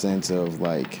in the sense of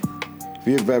like, if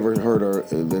you've ever heard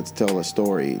let's tell a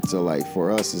story. So like for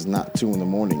us, it's not 2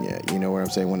 a.m. yet. You know what I'm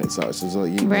saying? When it starts, so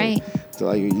right. So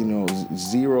like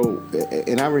 0,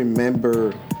 and I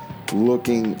remember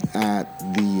looking at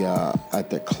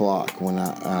the clock when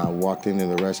I walked into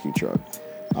the rescue truck,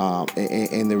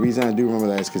 and the reason I do remember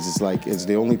that is because it's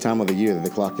the only time of the year that the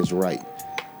clock is right.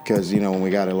 because when we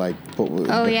gotta like put.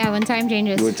 Oh yeah, when time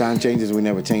changes. When time changes, we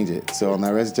never change it. So on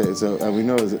that register, we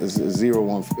know it's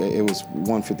 01. It was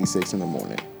 1:56 in the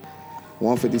morning.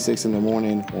 1:56 in the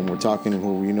morning when we're talking to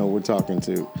who we're talking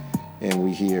to, and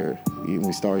we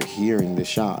start hearing the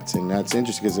shots, and that's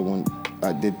interesting because when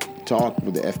I did talk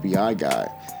with the FBI guy,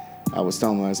 I was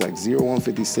telling him I was like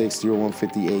 01:56,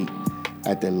 01:58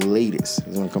 at the latest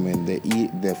is when come in.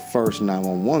 The first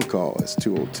 911 call is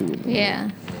 2:02 in the morning. Yeah.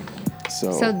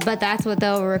 So but that's what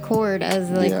they'll record as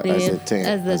like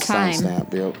as the time.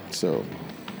 Stamp, yep. So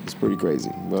it's pretty crazy,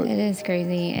 but it is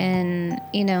crazy, and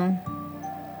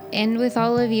and with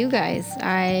all of you guys,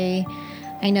 I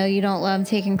know you don't love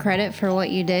taking credit for what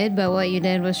you did, but what you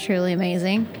did was truly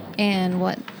amazing, and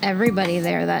what everybody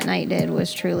there that night did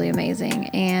was truly amazing,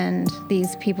 and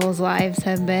these people's lives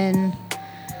have been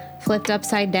flipped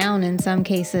upside down in some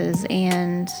cases,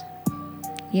 and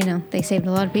they saved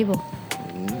a lot of people.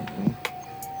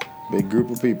 Big group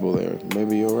of people there.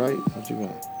 Maybe you're right. What you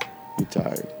got? You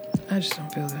tired? I just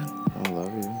don't feel good. I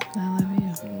love you. I love you.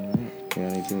 All right. You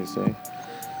got anything to say?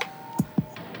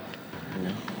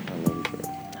 No. I love you forever.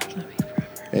 I love you forever.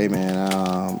 Hey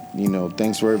man,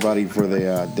 thanks for everybody for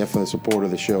the definite support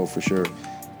of the show for sure.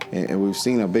 And we've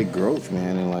seen a big growth,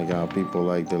 man, and like people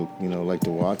like to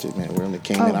watch it, man. We're in the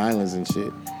Cayman Islands and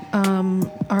shit.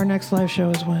 Our next live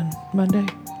show is when? Monday?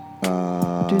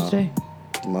 Tuesday?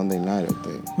 Monday night, I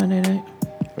think. Monday night?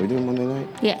 Are we doing Monday night?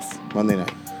 Yes. Monday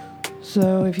night.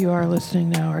 So if you are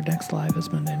listening now, our next live is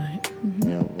Monday night. Mm-hmm.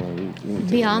 Yeah, well, we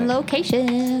Be on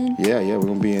location. Yeah, we're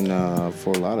gonna be in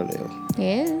Fort Lauderdale.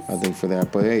 Yes. I think for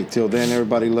that. But hey, till then,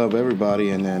 everybody love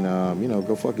everybody, and then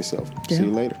go fuck yourself. Yeah. See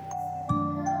you later.